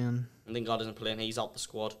isn't playing. Lingard isn't playing, he's out the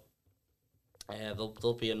squad.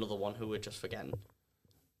 There'll be another one who we're just forgetting.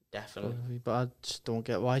 Definitely. But I just don't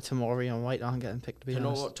get why Tomori and White aren't getting picked, to be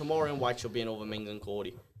honest. Tomori and White should be in over Mings and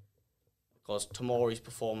Cody. Because Tomori's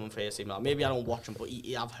performing for AC Milan. Maybe I don't watch him, but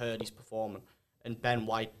I've heard he's performing. And Ben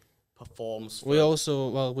White performs.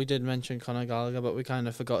 We did mention Conor Gallagher, but we kind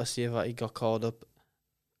of forgot to say that he got called up.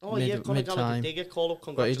 Oh yeah, Conor Gallagher did get called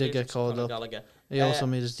up. But he did get called up. Gallagher. He also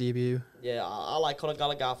made his debut. Yeah, I like Conor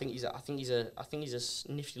Gallagher. I think he's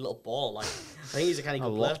a nifty little ball. Like, I think he's a kind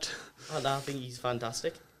of good player. And I think he's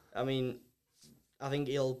fantastic. I mean, I think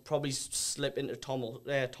he'll probably slip into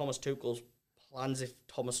Thomas Tuchel's plans if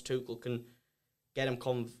Thomas Tuchel can get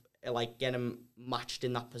him matched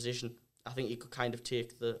in that position. I think he could kind of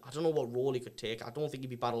take I don't know what role he could take. I don't think he'd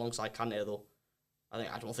be bad alongside Kante though. I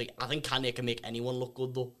think Kante can make anyone look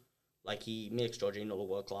good though. Like, he makes Jorginho look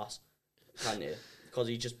world class. Kante, because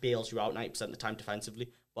he just bails you out 90% of the time defensively.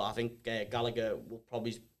 But I think Gallagher will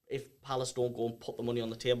probably, if Palace don't go and put the money on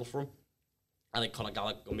the table for him, I think Conor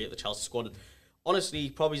Gallagher will be at the Chelsea squad. And honestly,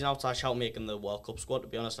 probably an outside shout making the World Cup squad, to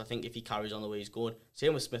be honest. I think if he carries on the way he's going.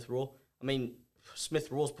 Same with Smith Rowe. I mean, Smith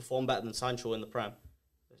Rowe's performed better than Sancho in the Prem.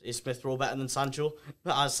 Is Smith Rowe better than Sancho?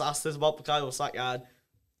 I was asked this about Bukayo Saka.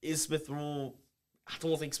 Is Smith Rowe... I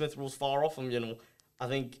don't think Smith Rowe's far off him, you know. I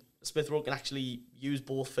think Smith Rowe can actually use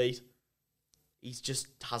both feet. He just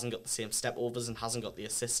hasn't got the same step overs and hasn't got the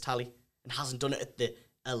assist tally and hasn't done it at the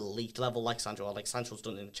elite level like Sancho. Like, Sancho's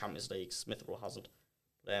done it in the Champions League. Smith Rowe hasn't.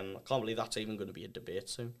 I can't believe that's even going to be a debate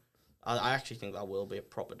soon. I actually think that will be a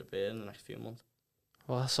proper debate in the next few months.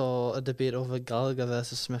 Well, I saw a debate over Gallagher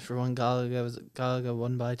versus Smith Rowe, and Gallagher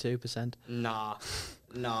won by 2%. Nah,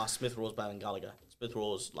 Smith Rowe's better than Gallagher. Smith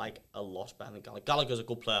Rowe's like a lot better than Gallagher. Gallagher's a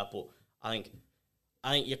good player, but I think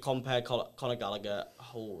you compare Conor Gallagher.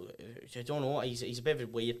 I don't know. He's a bit of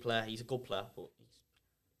a weird player. He's a good player, but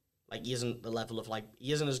he isn't the level of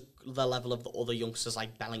the level of the other youngsters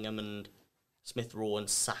like Bellingham and Smith Rowe and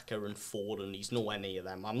Saka and Foden. He's nowhere near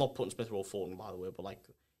them. I'm not putting Smith Rowe Foden, by the way, but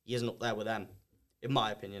he isn't up there with them, in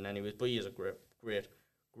my opinion, anyways. But he is a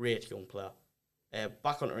great young player.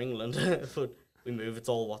 Back onto England, but we move. It's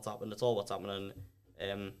all what's happening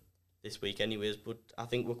this week, anyways. But I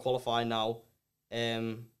think we're qualified now.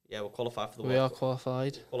 We're qualified for the World Cup. We are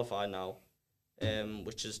qualified. Qualified now,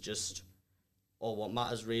 which is just all what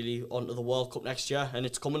matters really. Onto the World Cup next year, and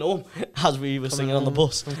it's coming home, as we were singing on the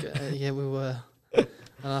bus. Yeah, we were.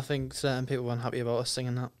 And I think certain people weren't happy about us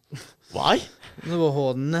singing that. Why? They were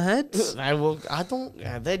holding their heads. I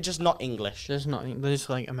don't. They're just not English. They're just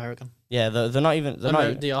like American. Yeah, they're not even.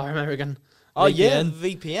 They are American. Oh VPN. Yeah,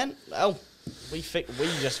 VPN. Oh, we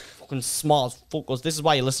just fucking smart fuckers. This is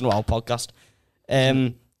why you listen to our podcast.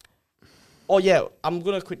 Oh yeah, I'm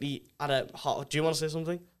gonna quickly add a. Do you want to say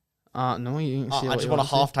something? No, you can say I just want a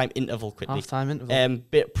half-time interval quickly. Half-time interval.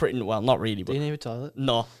 Pretty well, not really, but do you need a toilet?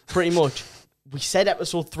 No, pretty much. We said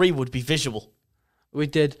episode 3 would be visual. We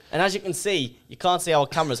did. And as you can see, you can't see our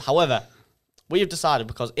cameras. However, we have decided,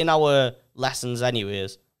 because in our lessons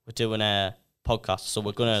anyways, we're doing a podcast, so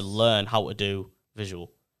we're going to learn how to do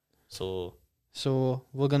visual. So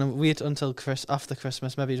we're going to wait until after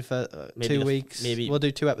Christmas, maybe the 2 weeks. Maybe we'll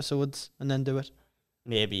do 2 episodes and then do it.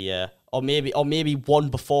 Maybe, yeah. Or maybe one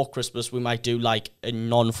before Christmas, we might do like a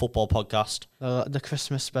non-football podcast. The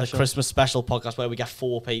Christmas special. The Christmas special podcast where we get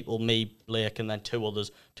 4 people, me, Blake, and then 2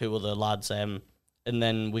 other lads. And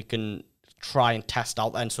then we can try and test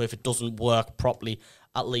out then. So if it doesn't work properly,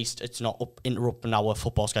 at least it's not interrupting our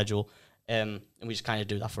football schedule. And we just kind of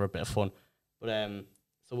do that for a bit of fun. But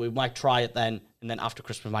so we might try it then, and then after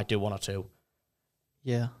Christmas we might do 1 or 2.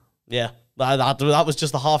 Yeah. Yeah. That was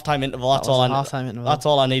just the half-time interval. That's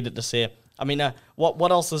all I needed to say. I mean,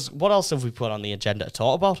 what else have we put on the agenda to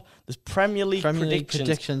talk about? There's Premier League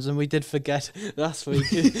predictions, and we did forget last week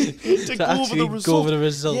to go over the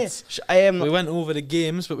results. Yeah. We went over the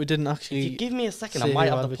games, but we didn't actually. If you give me a second, I might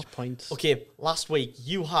have the points. Okay, last week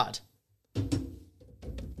you had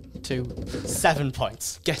 7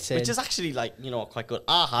 points. Get in. Which is actually quite good.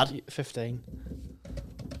 I had 15.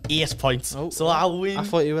 8 points. Oh, so I win. I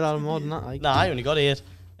thought you would have more than that. Nah, I only got 8.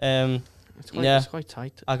 It's quite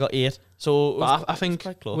tight. I got 8. So I think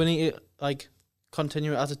we need to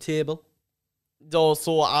continue it as a table.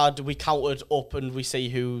 So we counted up and we see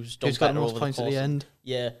who's got the most points at the end.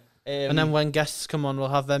 Yeah. And then when guests come on, we'll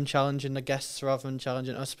have them challenging the guests rather than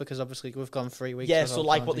challenging us, because obviously we've gone 3 weeks. Yeah, so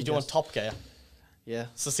what they do on Top Gear. Yeah.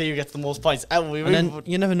 So see who gets the most points. And then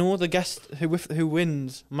you never know, the guest who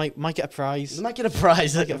wins might get a prize. They might get a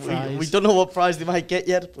prize. We don't know what prize they might get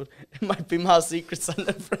yet, but it might be my Secret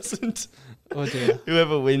Santa present. Oh dear.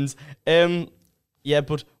 Whoever wins. Yeah,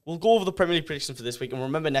 but we'll go over the Premier League predictions for this week, and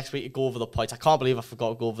remember next week to go over the points. I can't believe I forgot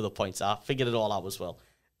to go over the points. I figured it all out as well.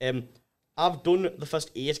 I've done the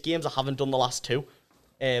first 8 games. I haven't done the last 2.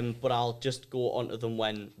 But I'll just go on to them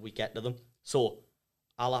when we get to them. So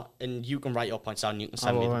and you can write your points down. You can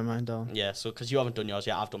send me. I will write mine down. Yeah, so because you haven't done yours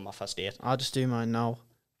yet, I've done my first 8. I'll just do mine now.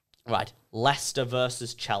 Right, Leicester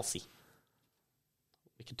versus Chelsea.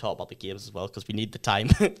 We can talk about the games as well because we need the time.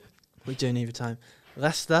 We do need the time.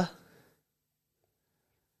 Leicester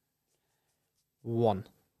 1.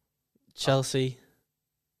 Chelsea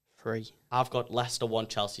 3. I've got Leicester 1,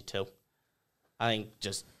 Chelsea 2. I think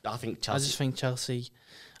Chelsea. I just think Chelsea.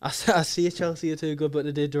 I see Chelsea are too good, but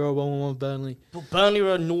they did draw 1-1 with Burnley. But Burnley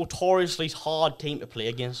were a notoriously hard team to play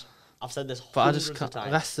against. I've said this hundreds of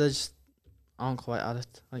times. Leicester just aren't quite at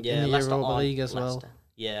it. Yeah, in the Europa League as Leicester. well.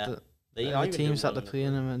 Yeah. The teams that they're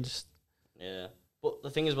playing them and just... Yeah. But the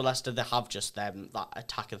thing is with Leicester, they have just that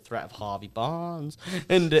attacking threat of Harvey Barnes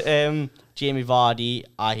and Jamie Vardy,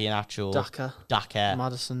 Iheanacho, Daka,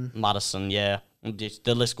 Maddison, yeah. And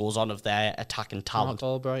the list goes on of their attacking talent.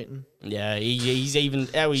 Mark Albrighton. Yeah, he's even...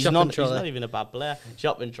 he's not even a bad player.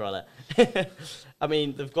 Shopping trolley. I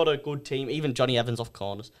mean, they've got a good team. Even Johnny Evans off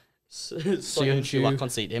corners. I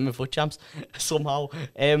concede him in foot champs somehow.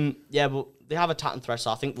 Yeah, but they have attacking threat, so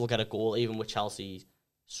I think we'll get a goal, even with Chelsea's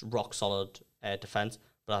rock solid defence.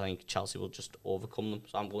 But I think Chelsea will just overcome them.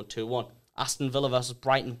 So I'm going 2-1. Aston Villa versus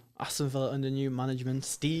Brighton. Aston Villa under new management.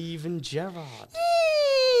 Steven Gerrard.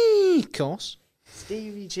 Of course.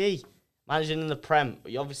 Stevie G. Managing in the Prem.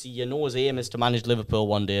 Obviously, his aim is to manage Liverpool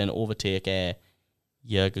one day and overtake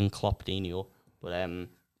Jurgen Klopp-Dino. But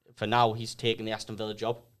for now, he's taking the Aston Villa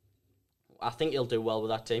job. I think he'll do well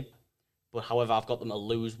with that team. But however, I've got them to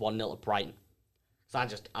lose 1-0 to Brighton.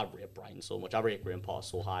 Because I rate Brighton so much. I rate Graham Potter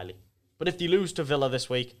so highly. But if they lose to Villa this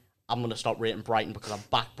week, I'm going to stop rating Brighton because I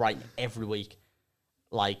back Brighton every week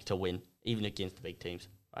to win, even against the big teams.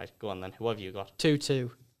 Right, go on then. Who have you got?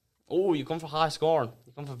 2-2. Oh, you come for high scoring.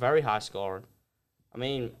 You come for very high scoring. I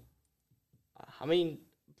mean,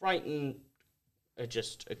 Brighton are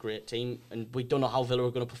just a great team, and we don't know how Villa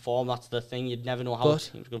are going to perform. That's the thing. You'd never know how a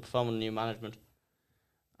team's going to perform under new management.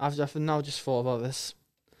 I've now just thought about this.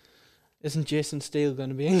 Isn't Jason Steele going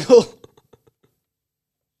to be in goal?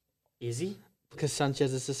 Is he? Because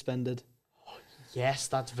Sanchez is suspended. Yes,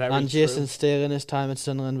 that's very And true. Jason Steele in his time at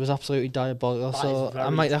Sunderland was absolutely diabolical, so I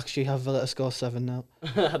might actually have Villa to score 7 now.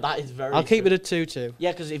 That is very I'll keep it at 2-2.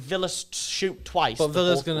 Yeah, because if Villa shoot twice... But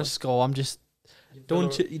Villa's going to score. I'm just...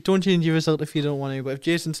 Don't change your result if you don't want to, but if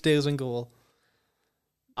Jason Steele's in goal...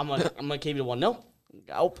 I'm gonna keep it 1-0.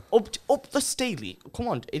 Up the Steely. Come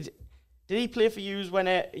on. Did he play for you when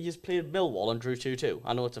he played Millwall and drew 2-2?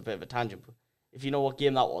 I know it's a bit of a tangent, but if you know what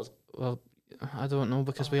game that was... Well... I don't know,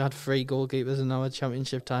 because we had 3 goalkeepers in our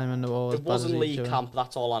championship time and they were all It wasn't League Camp,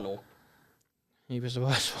 that's all I know. He was the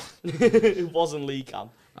worst one. It wasn't League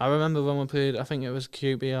Camp. I remember when we played, I think it was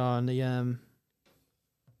QBR, and the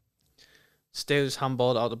Steelers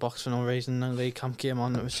handballed out of the box for no reason, and League Camp came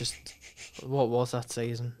on. It was just, what was that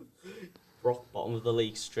season? Rock bottom of the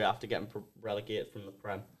league straight after getting relegated from the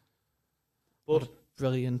Prem. What a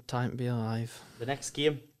brilliant time to be alive. The next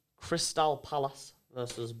game, Crystal Palace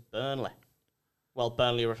versus Burnley. Well,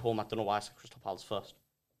 Burnley are at home. I don't know why I said Crystal Palace first.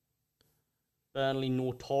 Burnley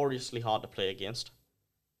notoriously hard to play against.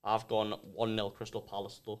 I've gone 1-0 Crystal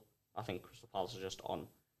Palace though. I think Crystal Palace are just on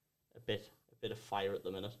a bit of fire at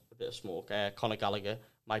the minute, a bit of smoke. Conor Gallagher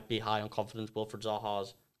might be high on confidence. Wilfred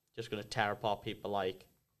Zaha's just going to tear apart people like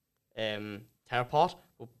tear apart.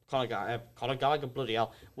 Well, Conor Gallagher, bloody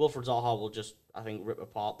hell. Wilfred Zaha will just, I think, rip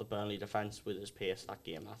apart the Burnley defence with his pace that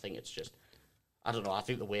game. I think it's just, I don't know. I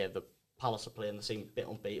think the way the Palace are playing, they seem a bit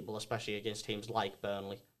unbeatable, especially against teams like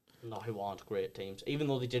Burnley. Not who aren't great teams. Even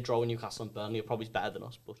though they did draw with Newcastle and Burnley, are probably better than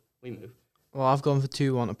us, but we move. Well, I've gone for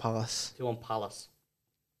 2-1 to Palace. 2-1 Palace.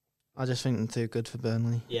 I just think they're too good for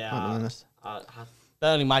Burnley. Yeah. At the minute.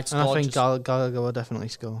 Burnley might score. And I think Gallagher will definitely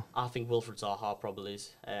score. I think Wilfred Zaha probably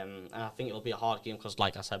is. And I think it'll be a hard game because,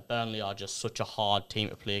 like I said, Burnley are just such a hard team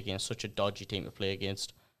to play against, such a dodgy team to play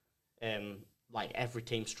against. Like every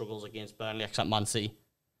team struggles against Burnley except Man City.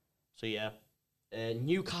 So yeah.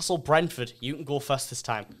 Newcastle Brentford. You can go first this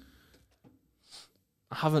time.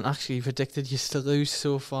 I haven't actually predicted you to lose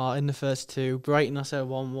so far in the first two. Brighton, I said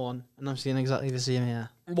 1-1, and I'm seeing exactly the same here.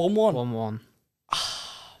 1-1. 1-1.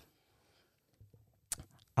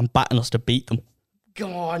 I'm batting us to beat them.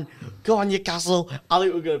 Go on, Newcastle. I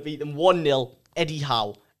think we're going to beat them 1-0. Eddie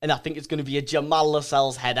Howe. And I think it's going to be a Jamal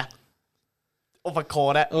Lascelles header of a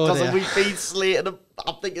corner. Because we've been slating them.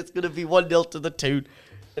 I think it's going to be 1-0 to the tune.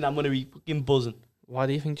 And I'm going to be fucking buzzing. Why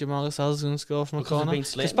do you think Jamal Lascelles is going to score from a corner?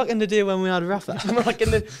 It's back in the day when we had Rafa. Back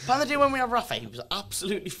in the day when we had Rafa, he was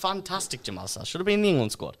absolutely fantastic, Jamal Lascelles. Should have been in the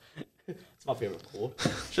England squad. It's my favourite quote.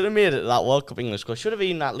 Should have made it to that World Cup English squad. Should have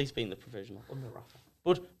even at least been the provisional under Rafa.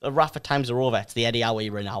 But the Rafa times are over. It's the Eddie Howe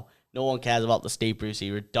era now. No one cares about the Steve Bruce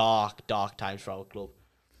era. Dark times for our club.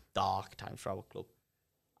 Dark times for our club.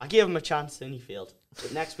 I gave him a chance and he failed.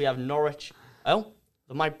 But next we have Norwich. Oh,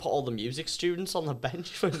 they might put all the music students on the bench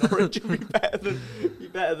for Norwich. It'll be better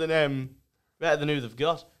than who they've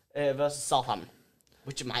got versus Southampton,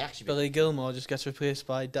 which it might actually be. Billy Gilmore just gets replaced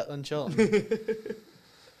by Declan Charlton.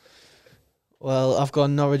 Well, I've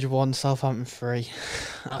got Norwich 1, Southampton 3.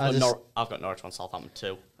 I've got Norwich 1, Southampton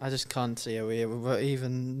 2. I just can't see a way.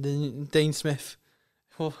 Even Dean Smith.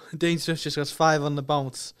 Well, Dean Smith just got 5 on the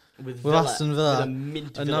bounce with Aston Villa,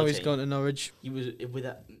 and now he's gone to Norwich. He was with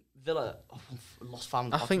a Villa lost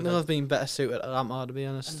family. I think they'll have been better suited at Lampard, to be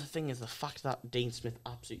honest. And the thing is, the fact that Dean Smith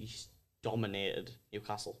absolutely dominated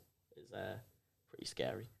Newcastle is pretty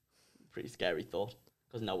scary. Pretty scary thought.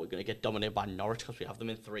 Because now we're going to get dominated by Norwich because we have them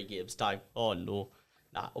in 3 games' time. Oh, no.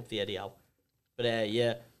 Nah, up the Eddie Howe. But,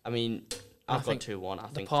 yeah, I mean, I've got 2-1. I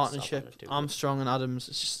think the partnership, Armstrong and Adams,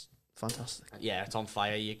 is just fantastic. Yeah, it's on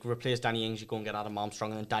fire. You replace Danny Ings, you go and get Adam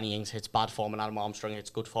Armstrong, and then Danny Ings hits bad form and Adam Armstrong hits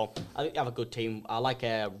good form. I think you have a good team. I like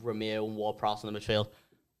Romeo and Ward-Prowse in the midfield.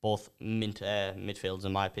 Both midfields,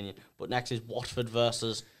 in my opinion. But next is Watford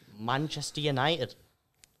versus Manchester United.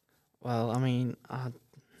 Well, I mean,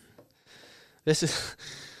 this is...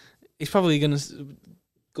 He's probably going to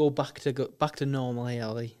go back to normal here,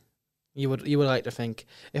 Ali. You would like to think.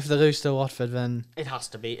 If they lose to Watford, then it has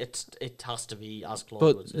to be. It has to be as close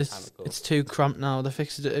but as time ago. It's too cramped now. The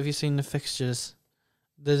fixtures. Have you seen the fixtures?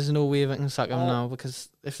 There's no way they can sack him now because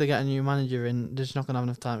if they get a new manager in, they're just not going to have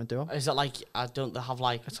enough time to do it. Is it like don't they have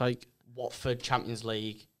like it's like Watford Champions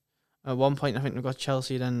League? At one point, I think they've got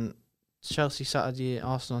Chelsea. Then Chelsea Saturday,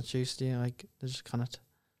 Arsenal Tuesday. Like they just cannot.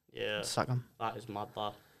 Yeah, sack him. That is mad.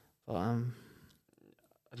 That. But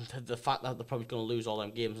and the fact that they're probably going to lose all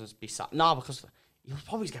them games and be sacked. Nah, because you'll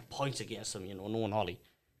probably get points against them. No one Ollie.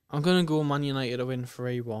 I'm going to go Man United to win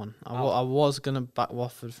 3-1. I was going to back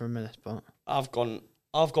Watford for a minute, but I've gone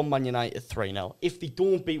Man United 3-0. If they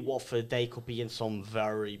don't beat Watford, they could be in some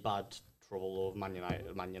very bad trouble over Man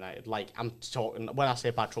United. Like, I'm talking, when I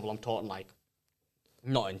say bad trouble, I'm talking like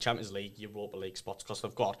not in Champions League, Europa League spots, because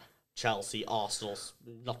they've got Chelsea, Arsenal,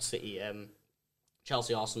 not City,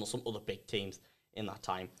 Chelsea, Arsenal, some other big teams in that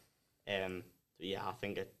time. Yeah,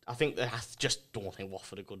 I just don't think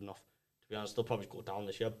Watford are good enough. To be honest, they'll probably go down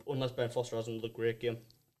this year, unless Ben Foster has another great game.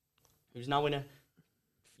 Who's now in a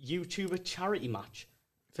YouTuber charity match.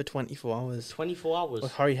 For 24 hours. 24 hours.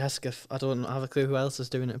 With Harry Hesketh. I don't have a clue who else is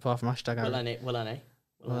doing it apart from hashtag Harry. Will N.A.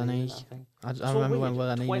 I remember when Will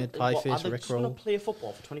N.A. made pie face Rick Roll. Are they just going to play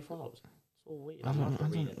football for 24 hours? So weird.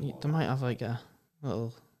 They might have like a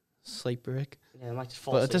little sleep break. Yeah, they might just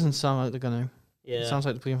fall But asleep. it doesn't sound like they're going to. Yeah. It sounds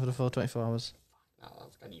like they're playing for the full 24 hours. No,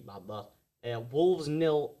 that's going to be mad, that. Wolves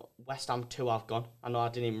 0, West Ham 2 I've gone. I know I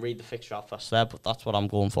didn't even read the fixture out first there, but that's what I'm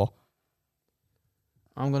going for.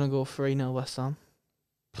 I'm going to go 3-0 West Ham.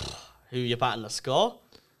 Who you batting to score?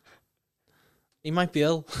 He might be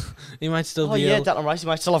ill. He might still be ill. ill. Declan Rice, he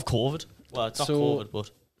might still have COVID. Well, it's not COVID, but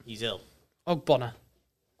he's ill. Oh, Bonner.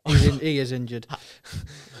 He is injured.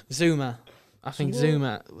 Zuma. I think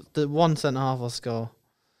Zuma. The one centre-half will score.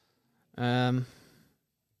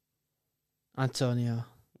 Antonio.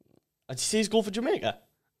 Did you see his goal for Jamaica?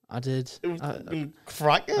 I did. It was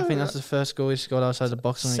cracking. I think that's the first goal he scored outside the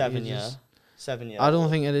box. 7 years. 7 years. I don't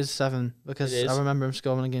think it is 7 because I remember him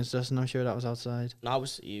scoring against us, and I'm sure that was outside. No,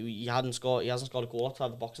 he hasn't scored a goal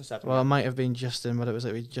outside the box in 7 years. Well, it might have been Justin, but it was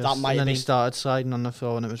like just. That might and then have he started sliding on the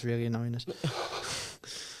floor, and it was really annoying us.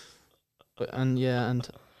 And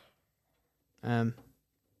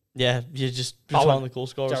Yeah, you just on the goal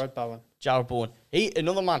scorers. Jared Bowen.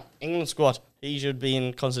 Another man, England squad. He should be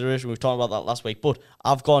in consideration. We were talking about that last week. But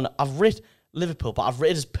I've writ Liverpool, but I've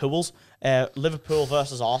written as Pools. Liverpool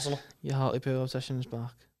versus Arsenal. Your Hartlepool obsession is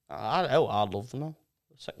back. I love them now.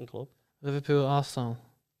 Second club. Liverpool, Arsenal.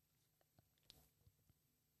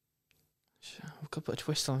 We've got to put a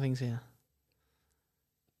twist on things here.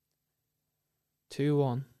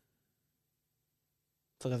 2-1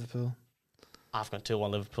 for Liverpool. I've got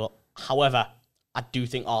 2-1 Liverpool. However, I do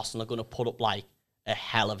think Arsenal are going to put up like a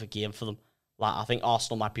hell of a game for them. Like I think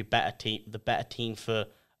Arsenal might be the better team for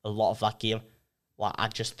a lot of that game. Like I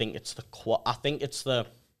just think it's the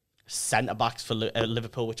centre backs for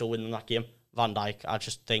Liverpool which will win in that game. Van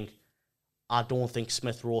Dijk. I don't think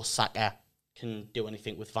Smith Rowe, Saka can do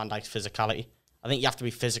anything with Van Dijk's physicality. I think you have to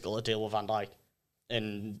be physical to deal with Van Dijk,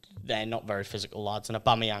 and they're not very physical lads. And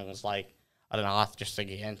Aubameyang's like, I don't know, I just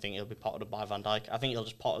think anything he'll be potted by Van Dijk. I think he'll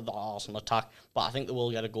just pot the Arsenal attack, but I think they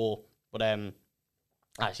will get a goal. But I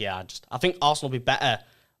think Arsenal will be better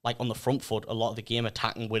like on the front foot a lot of the game,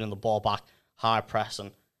 attacking, winning the ball back, high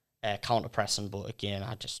pressing, counter pressing. But again,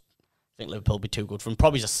 I just think Liverpool will be too good for them.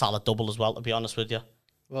 Probably just a solid double as well, to be honest with you.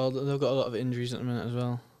 Well, they've got a lot of injuries at the minute as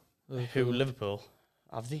well. Liverpool?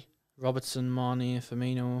 Have they? Robertson, Mane,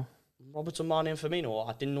 Firmino. Robertson, Mane and Firmino?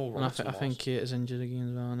 I didn't know Robertson I think Kate is injured again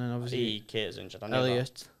as well. And then obviously Kate is injured.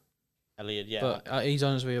 Elliot, yeah. But he's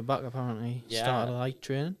on his way back apparently. He started light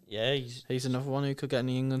training. Yeah, he's another one who could get in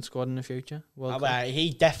the England squad in the future.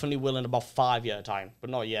 He definitely will in about 5 year time, but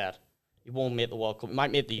not yet. He won't make the World Cup. He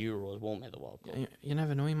might make the Euros, won't make the World Cup. You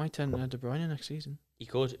never know, he might turn De Bruyne next season. He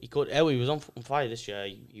could. Oh, he was on fire this year.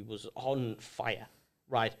 He was on fire.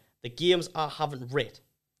 Right. The games I haven't writ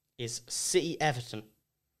is City Everton.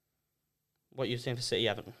 What are you saying for City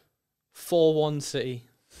Everton? 4-1 City.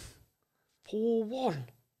 4-1?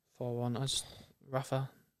 4-1. Rafa.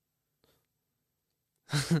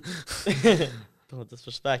 Don't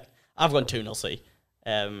disrespect. I've gone 2-0 City.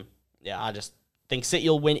 I just think City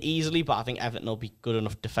will win easily, but I think Everton will be good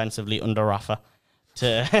enough defensively under Rafa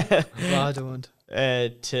to I don't.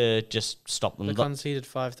 To just stop them. They conceded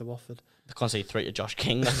 5 to Watford. They conceded 3 to Josh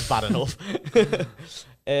King. That's bad enough.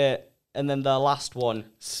 And then the last one,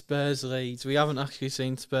 Spurs Leeds. We haven't actually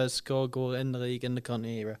seen Spurs score a goal in the league in the Conte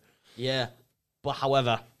era. Yeah, but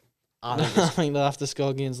however, I think they'll have to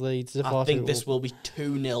score against Leeds. I think this will be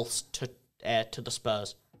 2-0 to the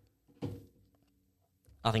Spurs.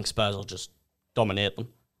 I think Spurs will just dominate them.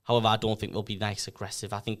 However, I don't think they'll be nice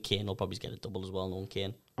aggressive. I think Kane will probably get a double as well. Knowing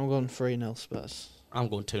Kane, I'm going 3-0 Spurs. I'm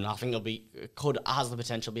going 2-0. I think has the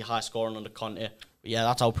potential to be high scoring under Conte. But yeah,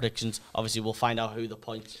 that's our predictions. Obviously, we'll find out who the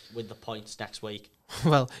points next week.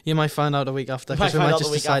 Well, you might find out a week after because we might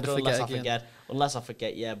just decide to forget again. Unless I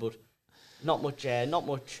forget, yeah. But not much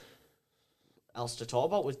else to talk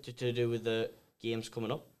about to do with the games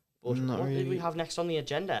coming up. But what did we have next on the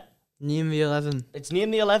agenda? Name the 11. It's Name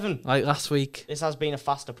the 11. Like last week. This has been a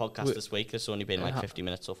faster podcast this week. It's only been 50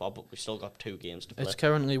 minutes so far, but we've still got 2 games to play. It's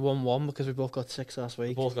currently 1-1 because we both got 6 last week.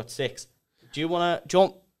 We both got 6. Do you want?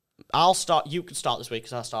 I'll start. You can start this week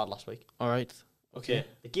because I started last week. All right. Okay.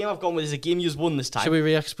 The game I've gone with is a game you've won this time. Should we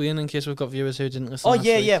re-explain in case we've got viewers who didn't listen? Oh,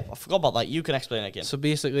 yeah. I forgot about that. You can explain it again. So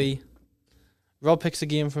basically, Rob picks a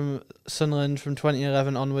game from Sunderland from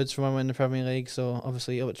 2011 onwards from when we're in the Premier League. So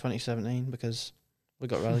obviously up at 2017 because we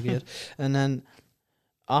got relegated. And then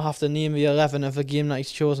I'll have to name the 11 of the game that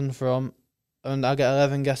he's chosen from, and I'll get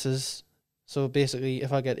 11 guesses. So basically,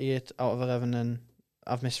 if I get 8 out of 11, then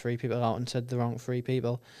I've missed 3 people out and said the wrong 3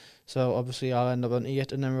 people. So obviously I'll end up on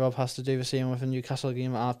 8, and then Rob has to do the same with a Newcastle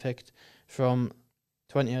game that I've picked from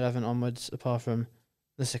 2011 onwards, apart from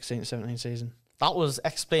the 16-17 season. That was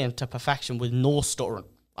explained to perfection with no stuttering.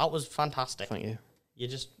 That was fantastic. Thank you. You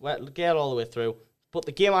just get all the way through. But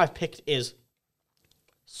the game I've picked is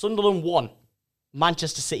Sunderland 1,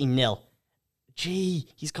 Manchester City 0. Gee,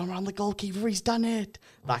 he's gone around the goalkeeper. He's done it.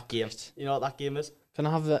 That game. You know what that game is? Can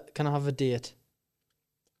I have a date?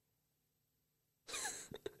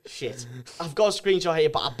 Shit. I've got a screenshot here,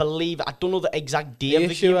 but I don't know the exact date of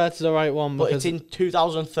the game. That's the right one. But it's in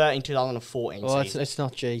 2013, 2014. Oh, it's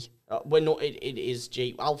not G. It is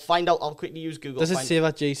G. I'll find out. I'll quickly use Google. Does it say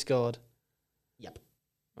that G scored? Yep.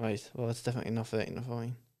 Right. Well, it's definitely not 13 or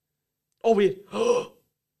 14. Oh, wait.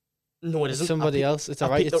 No, it isn't. Somebody else. It's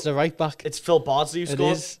alright. It's the right back. It's Phil Bardsley who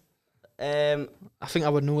scored. It is. I think I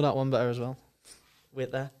would know that one better as well.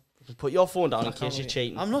 Wait there. Put your phone down in case you're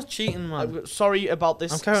cheating. I'm not cheating, man. Sorry about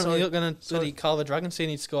this. I'm currently looking at bloody Calvert Dragon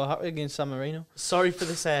saying he'd score a hat-trick against San Marino. Sorry for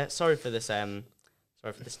this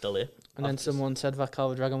delay. And then someone said that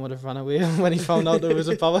Calvert Dragon would have run away when he found out there was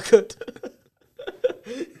a power cut.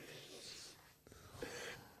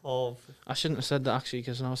 of... I shouldn't have said that, actually,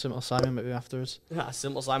 because now Simple Simon might be after us.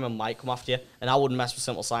 Simple Simon might come after you, and I wouldn't mess with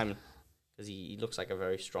Simple Simon, because he looks like a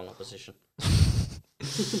very strong opposition.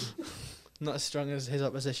 Not as strong as his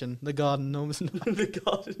opposition, the Garden Gnomes. The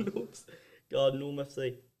Garden Gnomes. Garden Gnome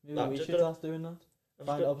FC. Maybe we should start doing that.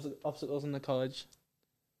 Find obstacles in the college.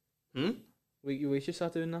 We should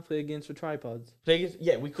start doing that. Play games for tripods.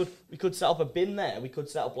 Yeah, we could set up a bin there. We could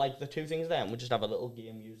set up like the two things there, and we just have a little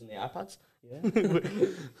game using the iPads. Yeah.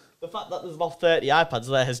 The fact that there's about 30 iPads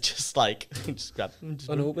there is just like just grab them.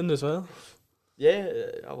 Unopened as well. Yeah.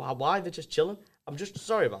 Why they're just chilling? I'm just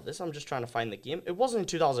sorry about this. I'm just trying to find the game. It wasn't in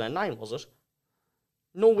 2009, was it?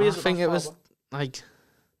 No way. I think it was like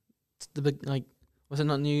the big was it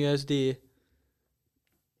not New Year's Day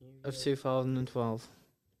of 2012?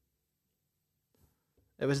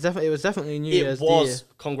 It was definitely New Year's Day. It was.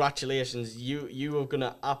 Congratulations. You were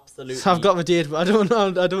gonna absolutely. So I've got the date, but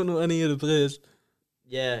I don't know any of the players.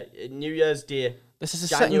 Yeah, New Year's Day. This is the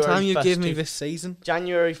second time you gave me this season.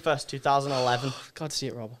 January 1st, 2011. God, see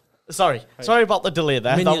it, Rob. Sorry about the delay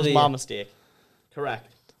there. That was my mistake.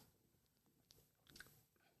 Correct.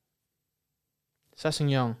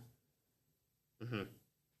 Sessignon. Mhm.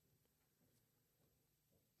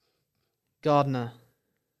 Gardner.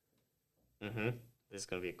 Mhm. This is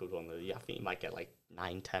going to be a good one. I think you might get like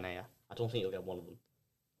 9, 10 here. I don't think you'll get one of them.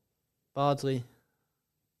 Bardsley.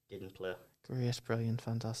 Didn't play. Great, brilliant,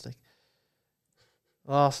 fantastic.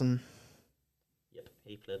 Larson. Yep,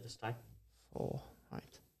 he played this time. 4,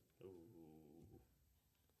 right. Ooh.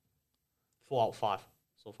 4 out of 5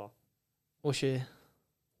 so far. O'Shea.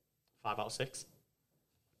 5 out of 6.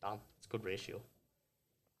 Damn, it's a good ratio.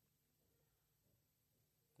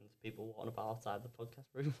 There's people walking about outside the podcast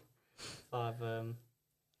room. 5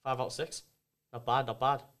 out of 6. Not bad, not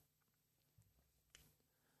bad.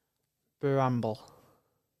 Bramble.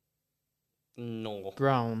 No.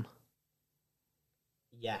 Brown.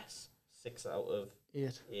 Yes. 6 out of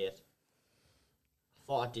 8. 8. I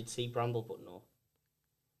thought I did see Bramble, but no.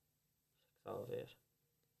 6 out of 8.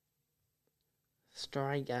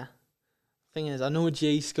 Striker. Thing is, I know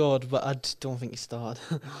G scored, but I just don't think he started.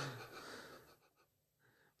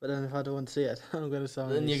 But then if I don't see it, I'm going to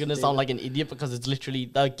sound... Then you're going to sound like an idiot because it's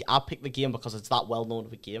literally... I picked the game because it's that well-known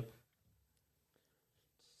of a game.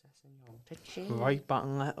 Right back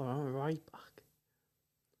and right back.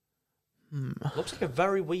 Looks like a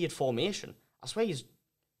very weird formation. I swear he's...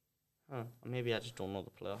 maybe I just don't know the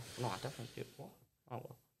player. No, I definitely do. What? Oh,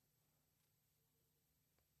 well.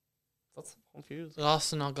 That's confused.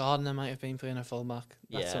 Larson or Gardner might have been playing a full-back.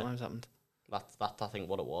 That Yeah. sometimes happened. That's I think,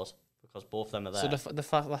 what it was. Because both of them are there. So the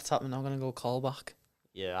fact that's happening, I'm going to go callback.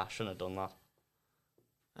 Yeah, I shouldn't have done that.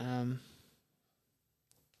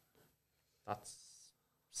 That's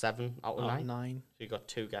 7 out of 9. 9. So you got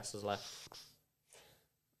 2 guesses left.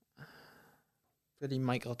 Bloody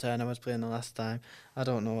Michael Turner was playing the last time. I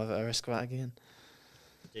don't know whether I risk that again.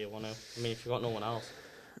 Do you want to? I mean, if you got no one else.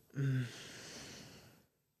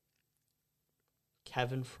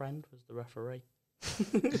 Kevin Friend was the referee.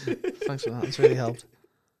 Thanks for that. It's really helped.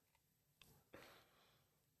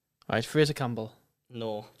 Right, Fraser Campbell.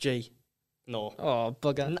 No. G. No. Oh,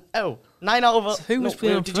 bugger. 9 out of... So who was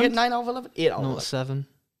playing up Did you get 9 out of 11? 8 out of 11. Not 7.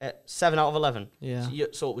 7 out of 11. Yeah.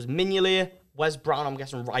 So it was Mignolet, Wes Brown, I'm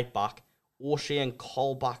guessing right back, O'Shea and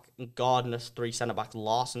Colback and Gardner, 3 centre backs,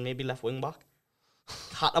 Larson maybe left wing back,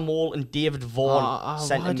 Catamol and David Vaughan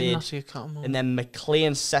centre mid, and then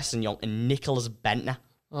McLean, Sessignon and Nicholas Bentner.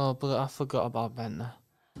 Oh, but I forgot about Bentner.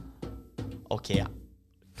 Okay,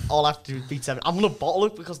 all I have to do is beat 7. I'm going to bottle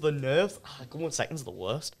it because the nerves. Come on, seconds are the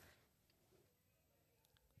worst.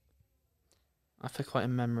 I picked quite a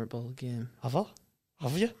memorable game. Have I?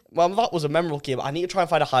 Have you? Well, that was a memorable game. I need to try and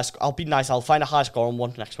find a high score. I'll be nice. I'll find a high score on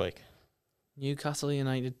one next week. Newcastle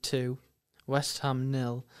United 2, West Ham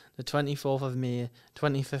 0, the 24th of May,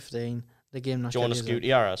 2015. The game not Jonas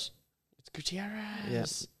Gutierrez. It's Gutierrez.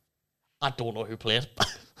 Yes. I don't know who played.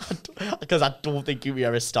 Because I don't think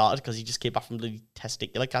Gutierrez started because he just came back from the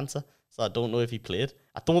testicular cancer. So I don't know if he played.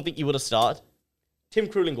 I don't think he would have started. Tim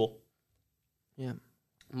Krul in goal. Yeah.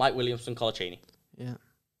 Mike Williamson, Colaccini. Yeah.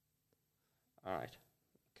 All right.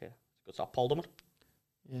 Okay. Good start. Paul Dummer.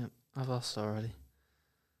 Yeah. I've lost already.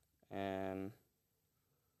 Hadn't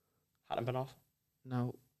been off.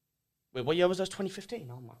 No. Wait, what year was that? 2015?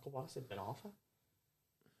 Oh my god, what's it been off?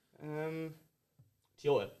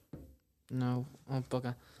 Toyota. No. Oh,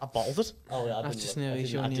 bugger. I bottled it. Oh yeah, I've just nearly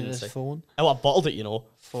shown you this phone. Oh, I bottled it, you know.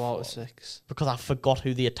 4 out of 6. Because I forgot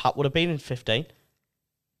who the attack would have been in 15. It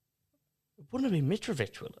wouldn't have been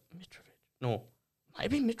Mitrovic, will it? Mitrovic. No. It might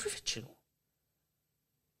have been Mitrovic, you know.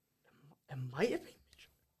 It might have been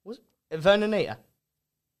Mitrovic. Was it? Vernonita.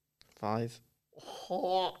 5.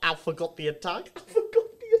 Oh, I forgot the attack. I forgot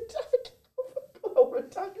our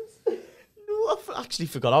attackers. No, actually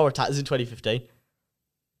forgot our attackers in 2015.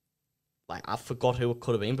 Like, I forgot who it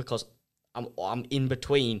could have been because I'm in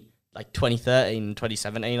between like 2013 and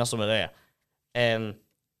 2017 or something there.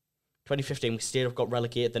 2015 we stayed up, got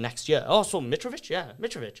relegated the next year. Oh, so Mitrovic, yeah,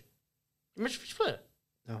 Mitrovic player.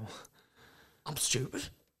 No. I'm stupid.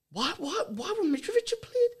 Why would Mitrovic have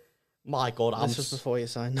played? My God, This was before you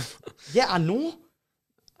signed him. Yeah, I know.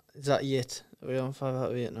 Is that 8? Are we on 5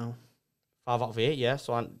 out of 8 now? 5 out of 8, yeah.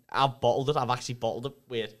 So I've bottled it. I've actually bottled it.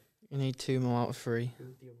 Wait. You need 2 more out of 3. Who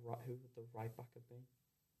would the right back have been?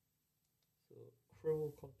 So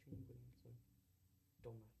Cruel, Coltrane, Williamson,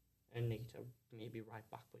 Dummer, and Nita, maybe right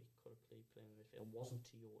back, but he could have played in midfield. Wasn't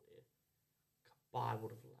Toyota.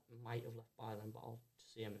 Might have left by then, but I'll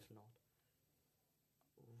see him if not.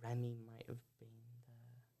 Remy might have been there.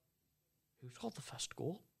 Who scored the first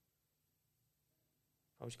goal?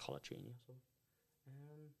 Probably Coltrane or so.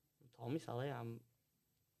 Tommy Sally,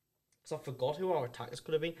 because I forgot who our attackers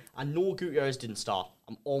could have been. I know Gutierrez didn't start.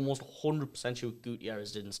 I'm almost 100% sure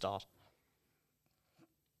Gutierrez didn't start.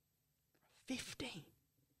 15.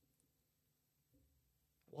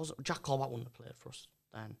 Was Jack Colback wouldn't have played for us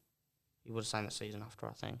then? He would have signed the season after,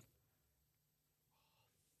 I think.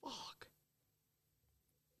 Fuck.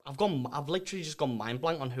 I've literally just gone mind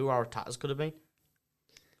blank on who our attackers could have been.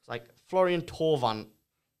 It's like Florian Torvan,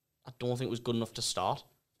 I don't think was good enough to start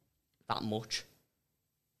that much.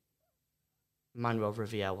 Manuel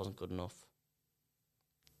Riviere wasn't good enough.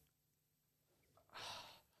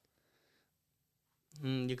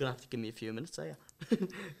 You're going to have to give me a few minutes, are you? A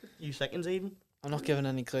few seconds even. I'm not giving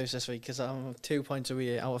any clues this week because I'm 2 points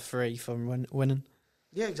away out of 3 from winning.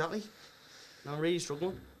 Yeah, exactly. I'm really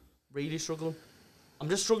struggling. I'm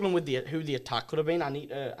just struggling with who the attack could have been. I need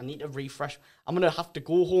to refresh. I'm going to have to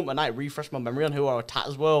go home tonight, refresh my memory on who our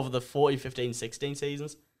attackers were over the 14, 15, 16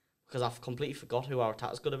 seasons. Because I've completely forgot who our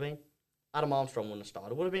attackers could have been. Adam Armstrong wouldn't have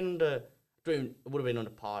started. It would have been under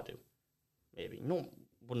Pardew. Maybe. No,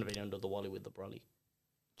 wouldn't have been under the Wally with the Brolly.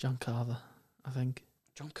 John Carver, I think.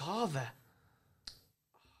 John Carver.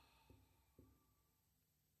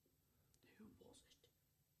 Who was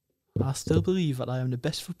it? I still believe that I am the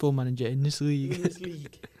best football manager in this league.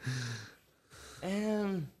 Gutierrez.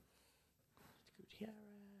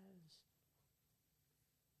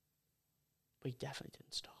 But he definitely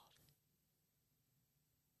didn't start.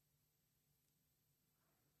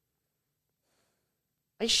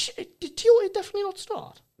 Did Toyota definitely not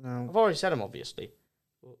start? No. I've already said him, obviously.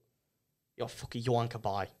 You're fucking Johan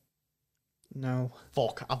Kabay. No.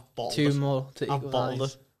 Fuck, I've bottled 2 it. more to equalise. I've bottled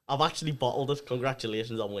it. I've actually bottled it.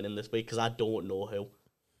 Congratulations on winning this week, because I don't know who.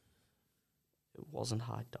 It wasn't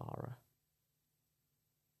Haidara.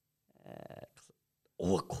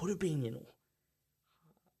 It could have been, you know.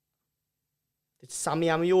 Did Sammy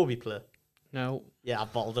Amiobi play? No. Yeah, I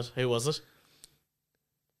bottled it. Who was it?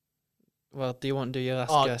 Well, do you want to do your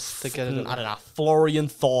last guess to get it? I don't know. Florian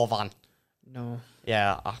Thorvan. No.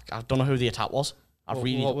 Yeah, I don't know who the attack was.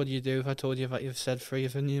 What would you do if I told you that you've said 3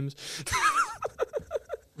 of the names?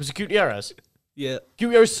 Was it Gutierrez? Yeah.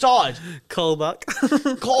 Gutierrez started? Callback.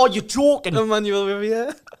 God, you're joking. Emmanuel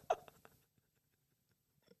Riviere.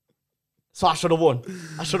 So I should have won.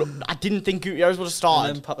 I didn't think Gutierrez would have started.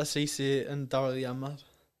 And then Papa Cisse and Daryl Yanmad.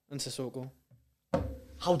 And Sissoko.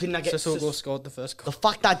 How didn't I get Sissoko scored the first goal. The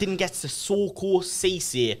fact that I didn't get Sissoko,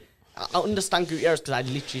 Cisse, I understand Gutierrez because I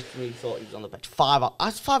literally thought he was on the bench. 5 out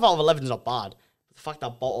of 11 is not bad. The fact that I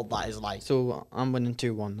bottled that is like... So I'm winning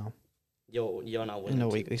 2-1 now. You're now winning. In a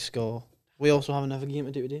weekly score. We also have another game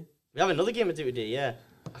to do today. We have another game to do today, yeah.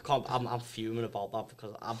 I'm fuming about that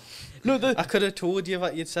because I could have told you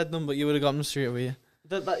that you'd said them, but you would have got them straight away.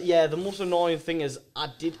 The most annoying thing is I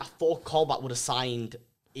thought Colback would have signed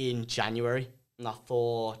in January, and I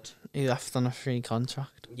thought he left on a free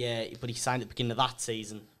contract. Yeah, but he signed at the beginning of that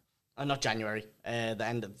season, not January. The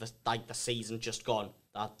end of the season just gone.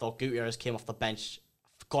 I thought Gutierrez came off the bench.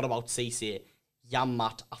 I forgot about Cisse,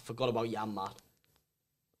 Yanmat. I forgot about Yanmat.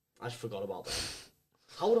 I just forgot about that.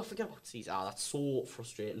 How would I forget about Cisse? That's so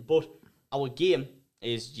frustrating. But our game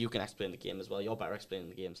is, you can explain the game as well. You're better explaining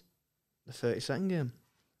the games. The 30-second game.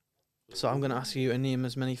 So I'm going to ask you to name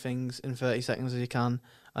as many things in 30 seconds as you can,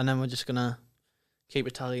 and then we're just going to keep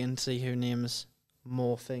a tally and see who names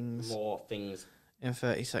more things in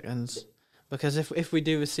 30 seconds. Because if we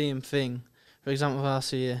do the same thing, for example, I'll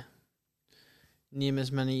say you name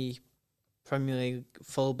as many Premier League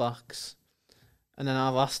fullbacks, and then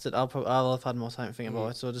I've asked it, I'll have had more time to think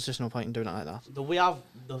about it, so there's just no point in doing it like that.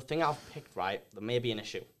 The thing I've picked, right, there may be an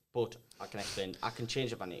issue, but I can explain. I can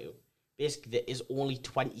change if I need to. basically there is only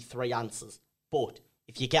 23 answers. But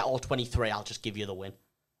if you get all 23, I'll just give you the win.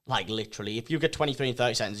 Like, literally. If you get 23 in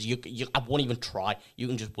 30 seconds, I won't even try. You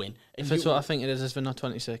can just win. If it's what I think it is there not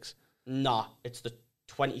 26? Nah, it's the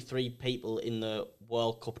 23 people in the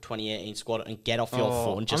World Cup 2018 squad, and get off your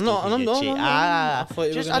phone. Just I thought you were going to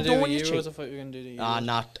do the Euros. I thought you were going to do the Euros.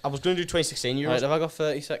 Nah. I was going to do 2016 Euros. Right, have I got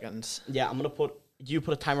 30 seconds? Yeah, I'm going to put... You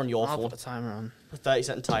put a timer on your phone. I'll put a timer on. A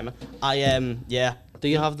 30-second timer. Yeah. Do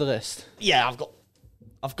you have the list? Yeah,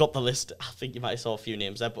 I've got the list. I think you might have saw a few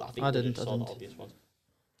names there, but I think I you didn't. saw the obvious ones.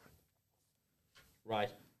 Right.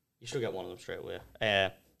 You should get one of them straight away.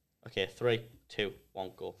 Okay, 3, 2,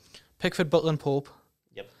 1, go. Pickford, Butland, Pope.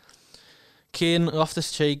 Yep. Kane,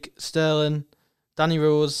 Loftus-Cheek, Sterling, Danny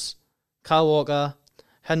Rose, Kyle Walker,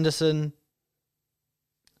 Henderson,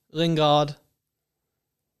 Lingard,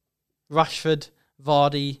 Rashford,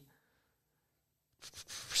 Vardy,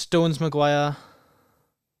 Stones, Maguire.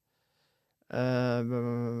 I've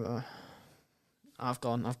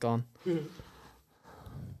gone.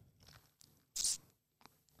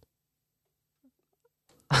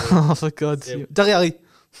 Oh, for God's sake. Dele Alli.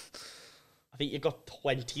 I think you got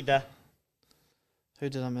 20 there. Who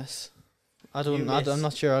did I miss? I'm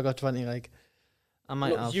not sure I got 20, like. I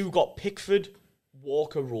might have. You got Pickford,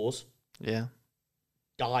 Walker, Rose. Yeah.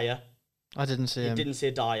 Dyer. I didn't see him. You didn't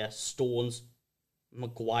say Dyer. Stones,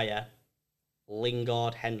 Maguire,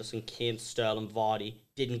 Lingard, Henderson, Kane, Sterling, Vardy.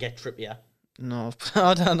 Didn't get Trippier. No,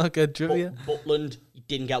 I did not get Trippier. Butland, you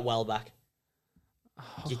didn't get Welbeck.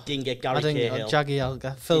 You didn't get Gary Cahill.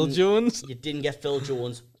 Jagielka. Phil Jones. You didn't get Phil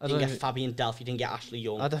Jones. You didn't get Fabian Delph. You didn't get Ashley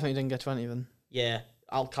Young. I definitely didn't get 20 even. Yeah,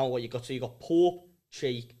 I'll count what you got. So you got Pope,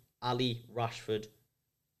 Cheek, Ali, Rashford.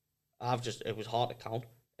 It was hard to count.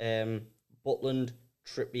 Butland,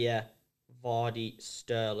 Trippier, Vardy,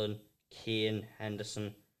 Sterling, Kane,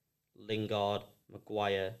 Henderson, Lingard,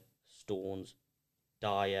 Maguire, Stones,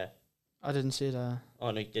 Dyer. I didn't see that. Oh,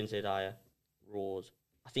 no, you didn't say Dyer. Rose.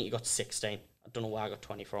 I think you got 16. I don't know where I got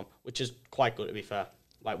 20 from, which is quite good, to be fair.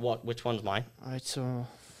 Like, what? Which one's mine? Alright, so...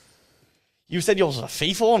 You said yours was a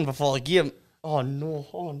FIFA one before the game. Oh, no.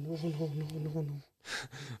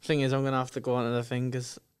 Thing is, I'm going to have to go on to the thing,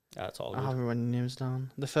 because that's all I good. haven't written names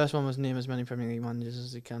down. The first one was name as many Premier League managers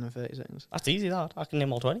as you can in 30 seconds. That's easy, that. I can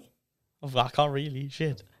name all 20. I can't really.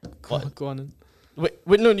 Shit. Go on then.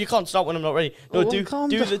 Wait, no, you can't stop when I'm not ready. No, do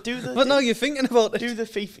the. But no, you're thinking about it. Do the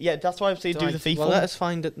FIFA. Yeah, that's why I'm saying do the FIFA. Well, let us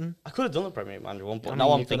find it then. I could have done the Premier League Manager one, but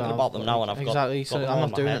now I'm thinking about them now, and I've got exactly. So I'm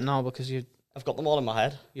not doing it now because I've got them all in my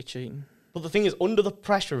head. You're cheating. But the thing is, under the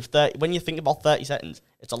pressure of 30, when you think about 30 seconds,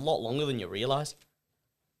 it's a lot longer than you realise.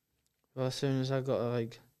 Well, as soon as I got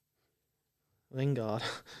Lingard,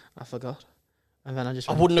 I forgot, and then I just.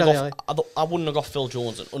 I wouldn't have got Phil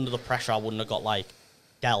Jones, and under the pressure, I wouldn't have got like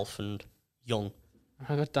Delph and Young.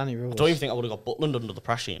 I got Danny Rose. I don't even think I would have got Butland under the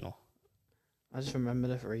pressure, you know. I just remember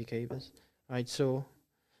the 3 keepers. Right, so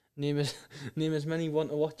name as many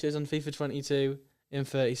want-to-watches on FIFA 22 in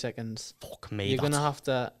 30 seconds. Fuck me. You're going to have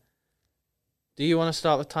to... Do you want to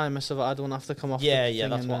start with timer so that I don't have to come off Yeah,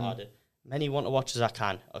 that's what I did. Many want-to-watches I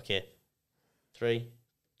can. Okay. 3,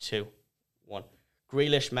 2, 1.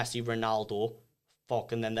 Grealish, Messi, Ronaldo.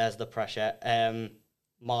 Fuck, and then there's the pressure.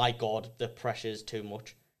 My God, the pressure is too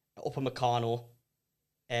much. Upamecano.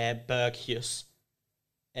 Berghuis,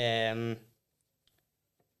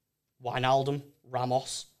 Wijnaldum,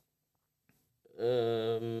 Ramos,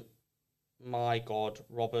 my God,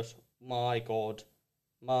 Robert, my God,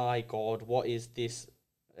 what is this?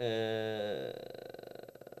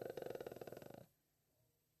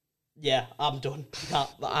 Yeah, I'm done.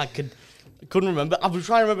 I couldn't remember. I was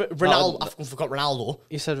trying to remember Ronaldo. I forgot Ronaldo.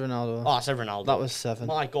 You said Ronaldo. Oh, I said Ronaldo. That was 7.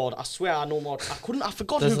 My God, I swear I know more. I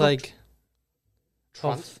forgot There's who like...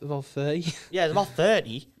 About 30. Yeah, it's about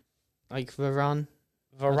 30. Like Varane,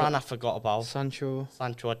 I forgot about. Sancho,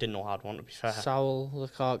 I didn't know how I'd want, to be fair. Saul,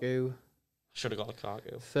 Lukaku. Should have got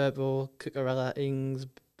Lukaku. Firpo, Cucurella, Ings,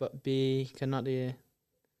 B, Kanate,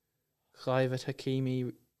 Clivert,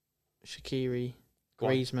 Hakimi, Shaqiri,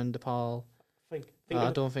 Griezmann, DePaul.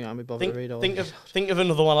 I don't think I'll be bothered to read all. Think of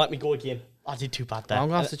another one. Let me go again. I did too bad there. I'm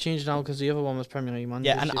gonna have to change it now because the other one was Premier League man.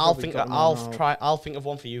 Yeah, and I'll think of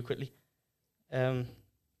one for you quickly.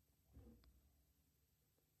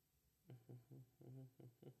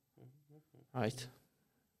 Right.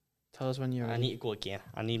 Tell us when you're ready. I need to go again.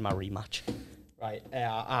 I need my rematch. Right.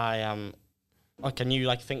 I am. Can you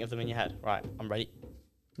think of them in your head? Right. I'm ready.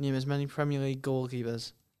 Name as many Premier League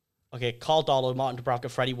goalkeepers. Okay. Carl Darlow, Martin Dubravka,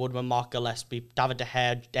 Freddie Woodman, Mark Gillespie, David De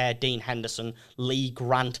Gea, Dean Henderson, Lee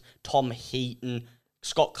Grant, Tom Heaton,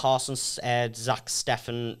 Scott Carson, Zach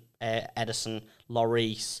Steffen, Edison,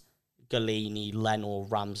 Lloris, Galini, Leno,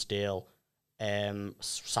 Ramsdale,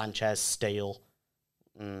 Sanchez, Steele,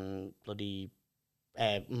 bloody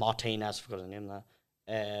Martinez, I forgot his name there.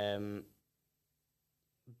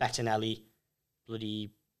 Bettinelli,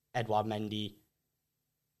 bloody Edouard Mendy,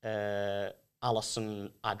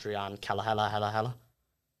 Alisson, Adrian, Hella.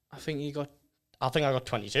 I think I got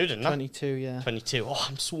 22, didn't I? 22, yeah. 22. Oh,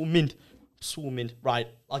 I'm so mint. Right,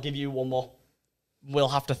 I'll give you one more. We'll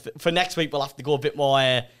have to... for next week, we'll have to go a bit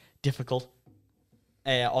more difficult.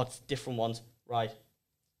 Or different ones. Right.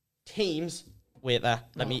 Teams... Wait there.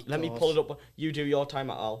 Let me pull it up. You do your time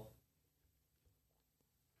at all.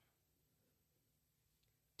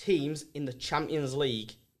 Teams in the Champions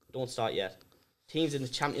League... Don't start yet. Teams in the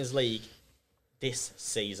Champions League this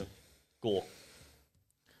season. Go.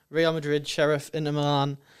 Real Madrid, Sheriff, Inter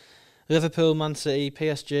Milan, Liverpool, Man City,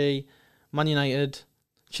 PSG, Man United,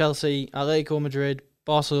 Chelsea, Atletico Madrid,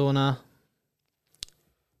 Barcelona.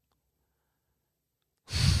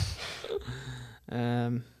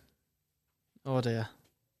 Oh dear.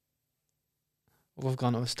 We've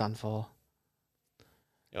gone to a stand for.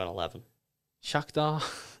 You're on 11. Shakhtar.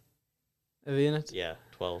 Are we in it? Yeah,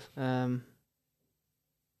 12.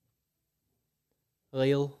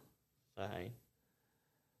 Lille. 13.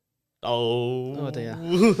 Oh dear.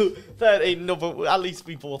 13. No, but at least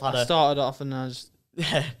we both had I started off and I just...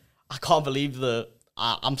 Yeah, I can't believe that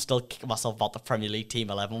I'm still kicking myself about the Premier League Team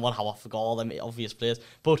 11 one, how I forgot all them obvious players.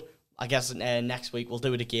 But I guess next week we'll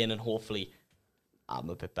do it again and hopefully I'm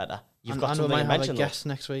a bit better. You've got something to mention, we might have a guest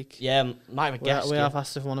next week. Yeah, might have a guest. We have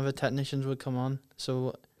asked if one of the technicians would come on,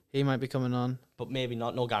 so he might be coming on. But maybe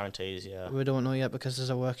not, no guarantees, yeah. We don't know yet because there's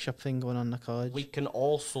a workshop thing going on in the college. We can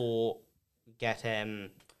also get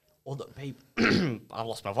other people... I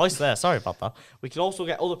lost my voice there, sorry about that. We can also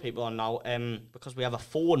get other people on now because we have a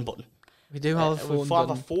phone button. We do have a phone button. We have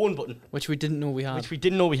a phone button. Which we didn't know we had. Well, we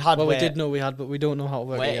did know we had, but we don't know how to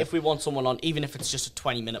work it yet. If we want someone on, even if it's just a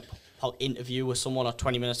 20-minute interview with someone or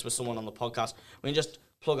 20 minutes with someone on the podcast, we can just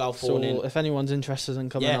plug our phone in. So if anyone's interested in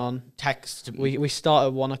coming on, text. We start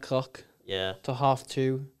at 1 o'clock. Yeah. To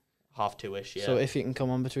 2:30. 2:30ish, yeah. So if you can come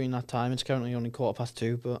on between that time, it's currently only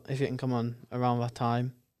 2:15, but if you can come on around that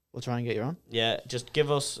time, we'll try and get you on. Yeah, just give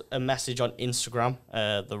us a message on Instagram,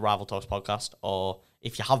 the Rival Talks podcast, or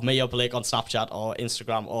if you have me or Blake on Snapchat or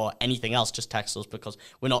Instagram or anything else, just text us because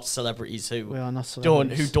we're not celebrities who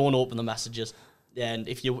don't open the messages. And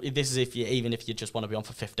if you just want to be on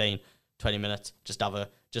for 15, 20 minutes, just have a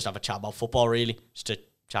chat about football, really, just to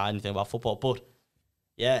chat anything about football. But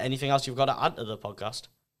yeah, anything else you've got to add to the podcast?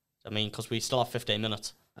 I mean, because we still have 15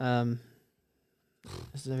 minutes.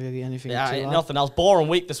 Is there really anything? Nothing else. Boring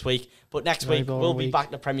week this week, but next week we'll be back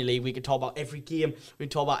to the Premier League. We can talk about every game. We can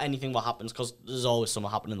talk about anything what happens because there's always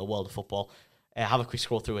something happening in the world of football. Have a quick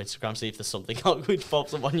scroll through Instagram, see if there's something which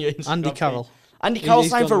pops up on your Instagram. Andy Carroll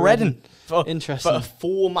signed for Reading. Interesting.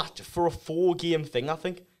 For a 4-game thing, I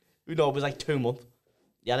think. It was like 2 months.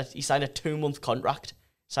 Yeah, he signed a 2-month contract.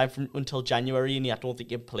 Signed until January, and I don't think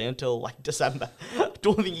he'll play until like December. I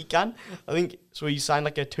don't think he can. I think so. He signed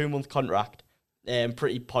like a 2-month contract.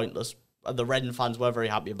 Pretty pointless. The Reading fans were very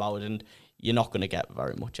happy about it, and you're not going to get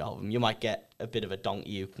very much out of him. You might get a bit of a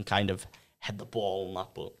donkey who can kind of head the ball and that,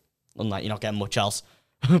 but on that, you're not getting much else.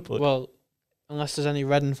 Well, unless there's any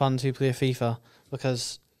Reading fans who play FIFA,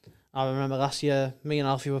 because I remember last year, me and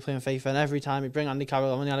Alfie were playing FIFA, and every time he'd bring Andy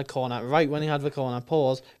Carroll on when he had a corner, right when he had the corner,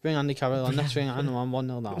 pause, bring Andy Carroll on, next thing I know, I'm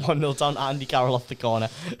 1-0 down. 1-0 down, Andy Carroll off the corner.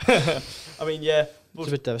 I mean, yeah. It's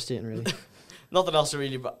a bit devastating, really. Nothing else to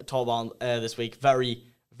really talk about this week. Very,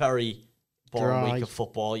 very boring week of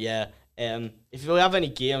football, yeah. If we have any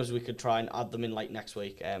games, we could try and add them in like next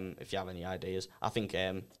week, if you have any ideas. I think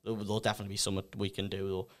there'll definitely be something we can do,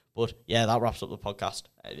 though. But, yeah, that wraps up the podcast.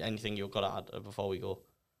 Anything you've got to add before we go?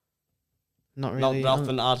 Not really.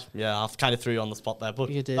 Nothing to add. Yeah, I've kind of threw you on the spot there. But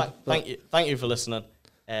you did. Thank you for listening.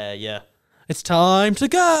 Yeah. It's time to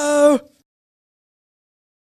go!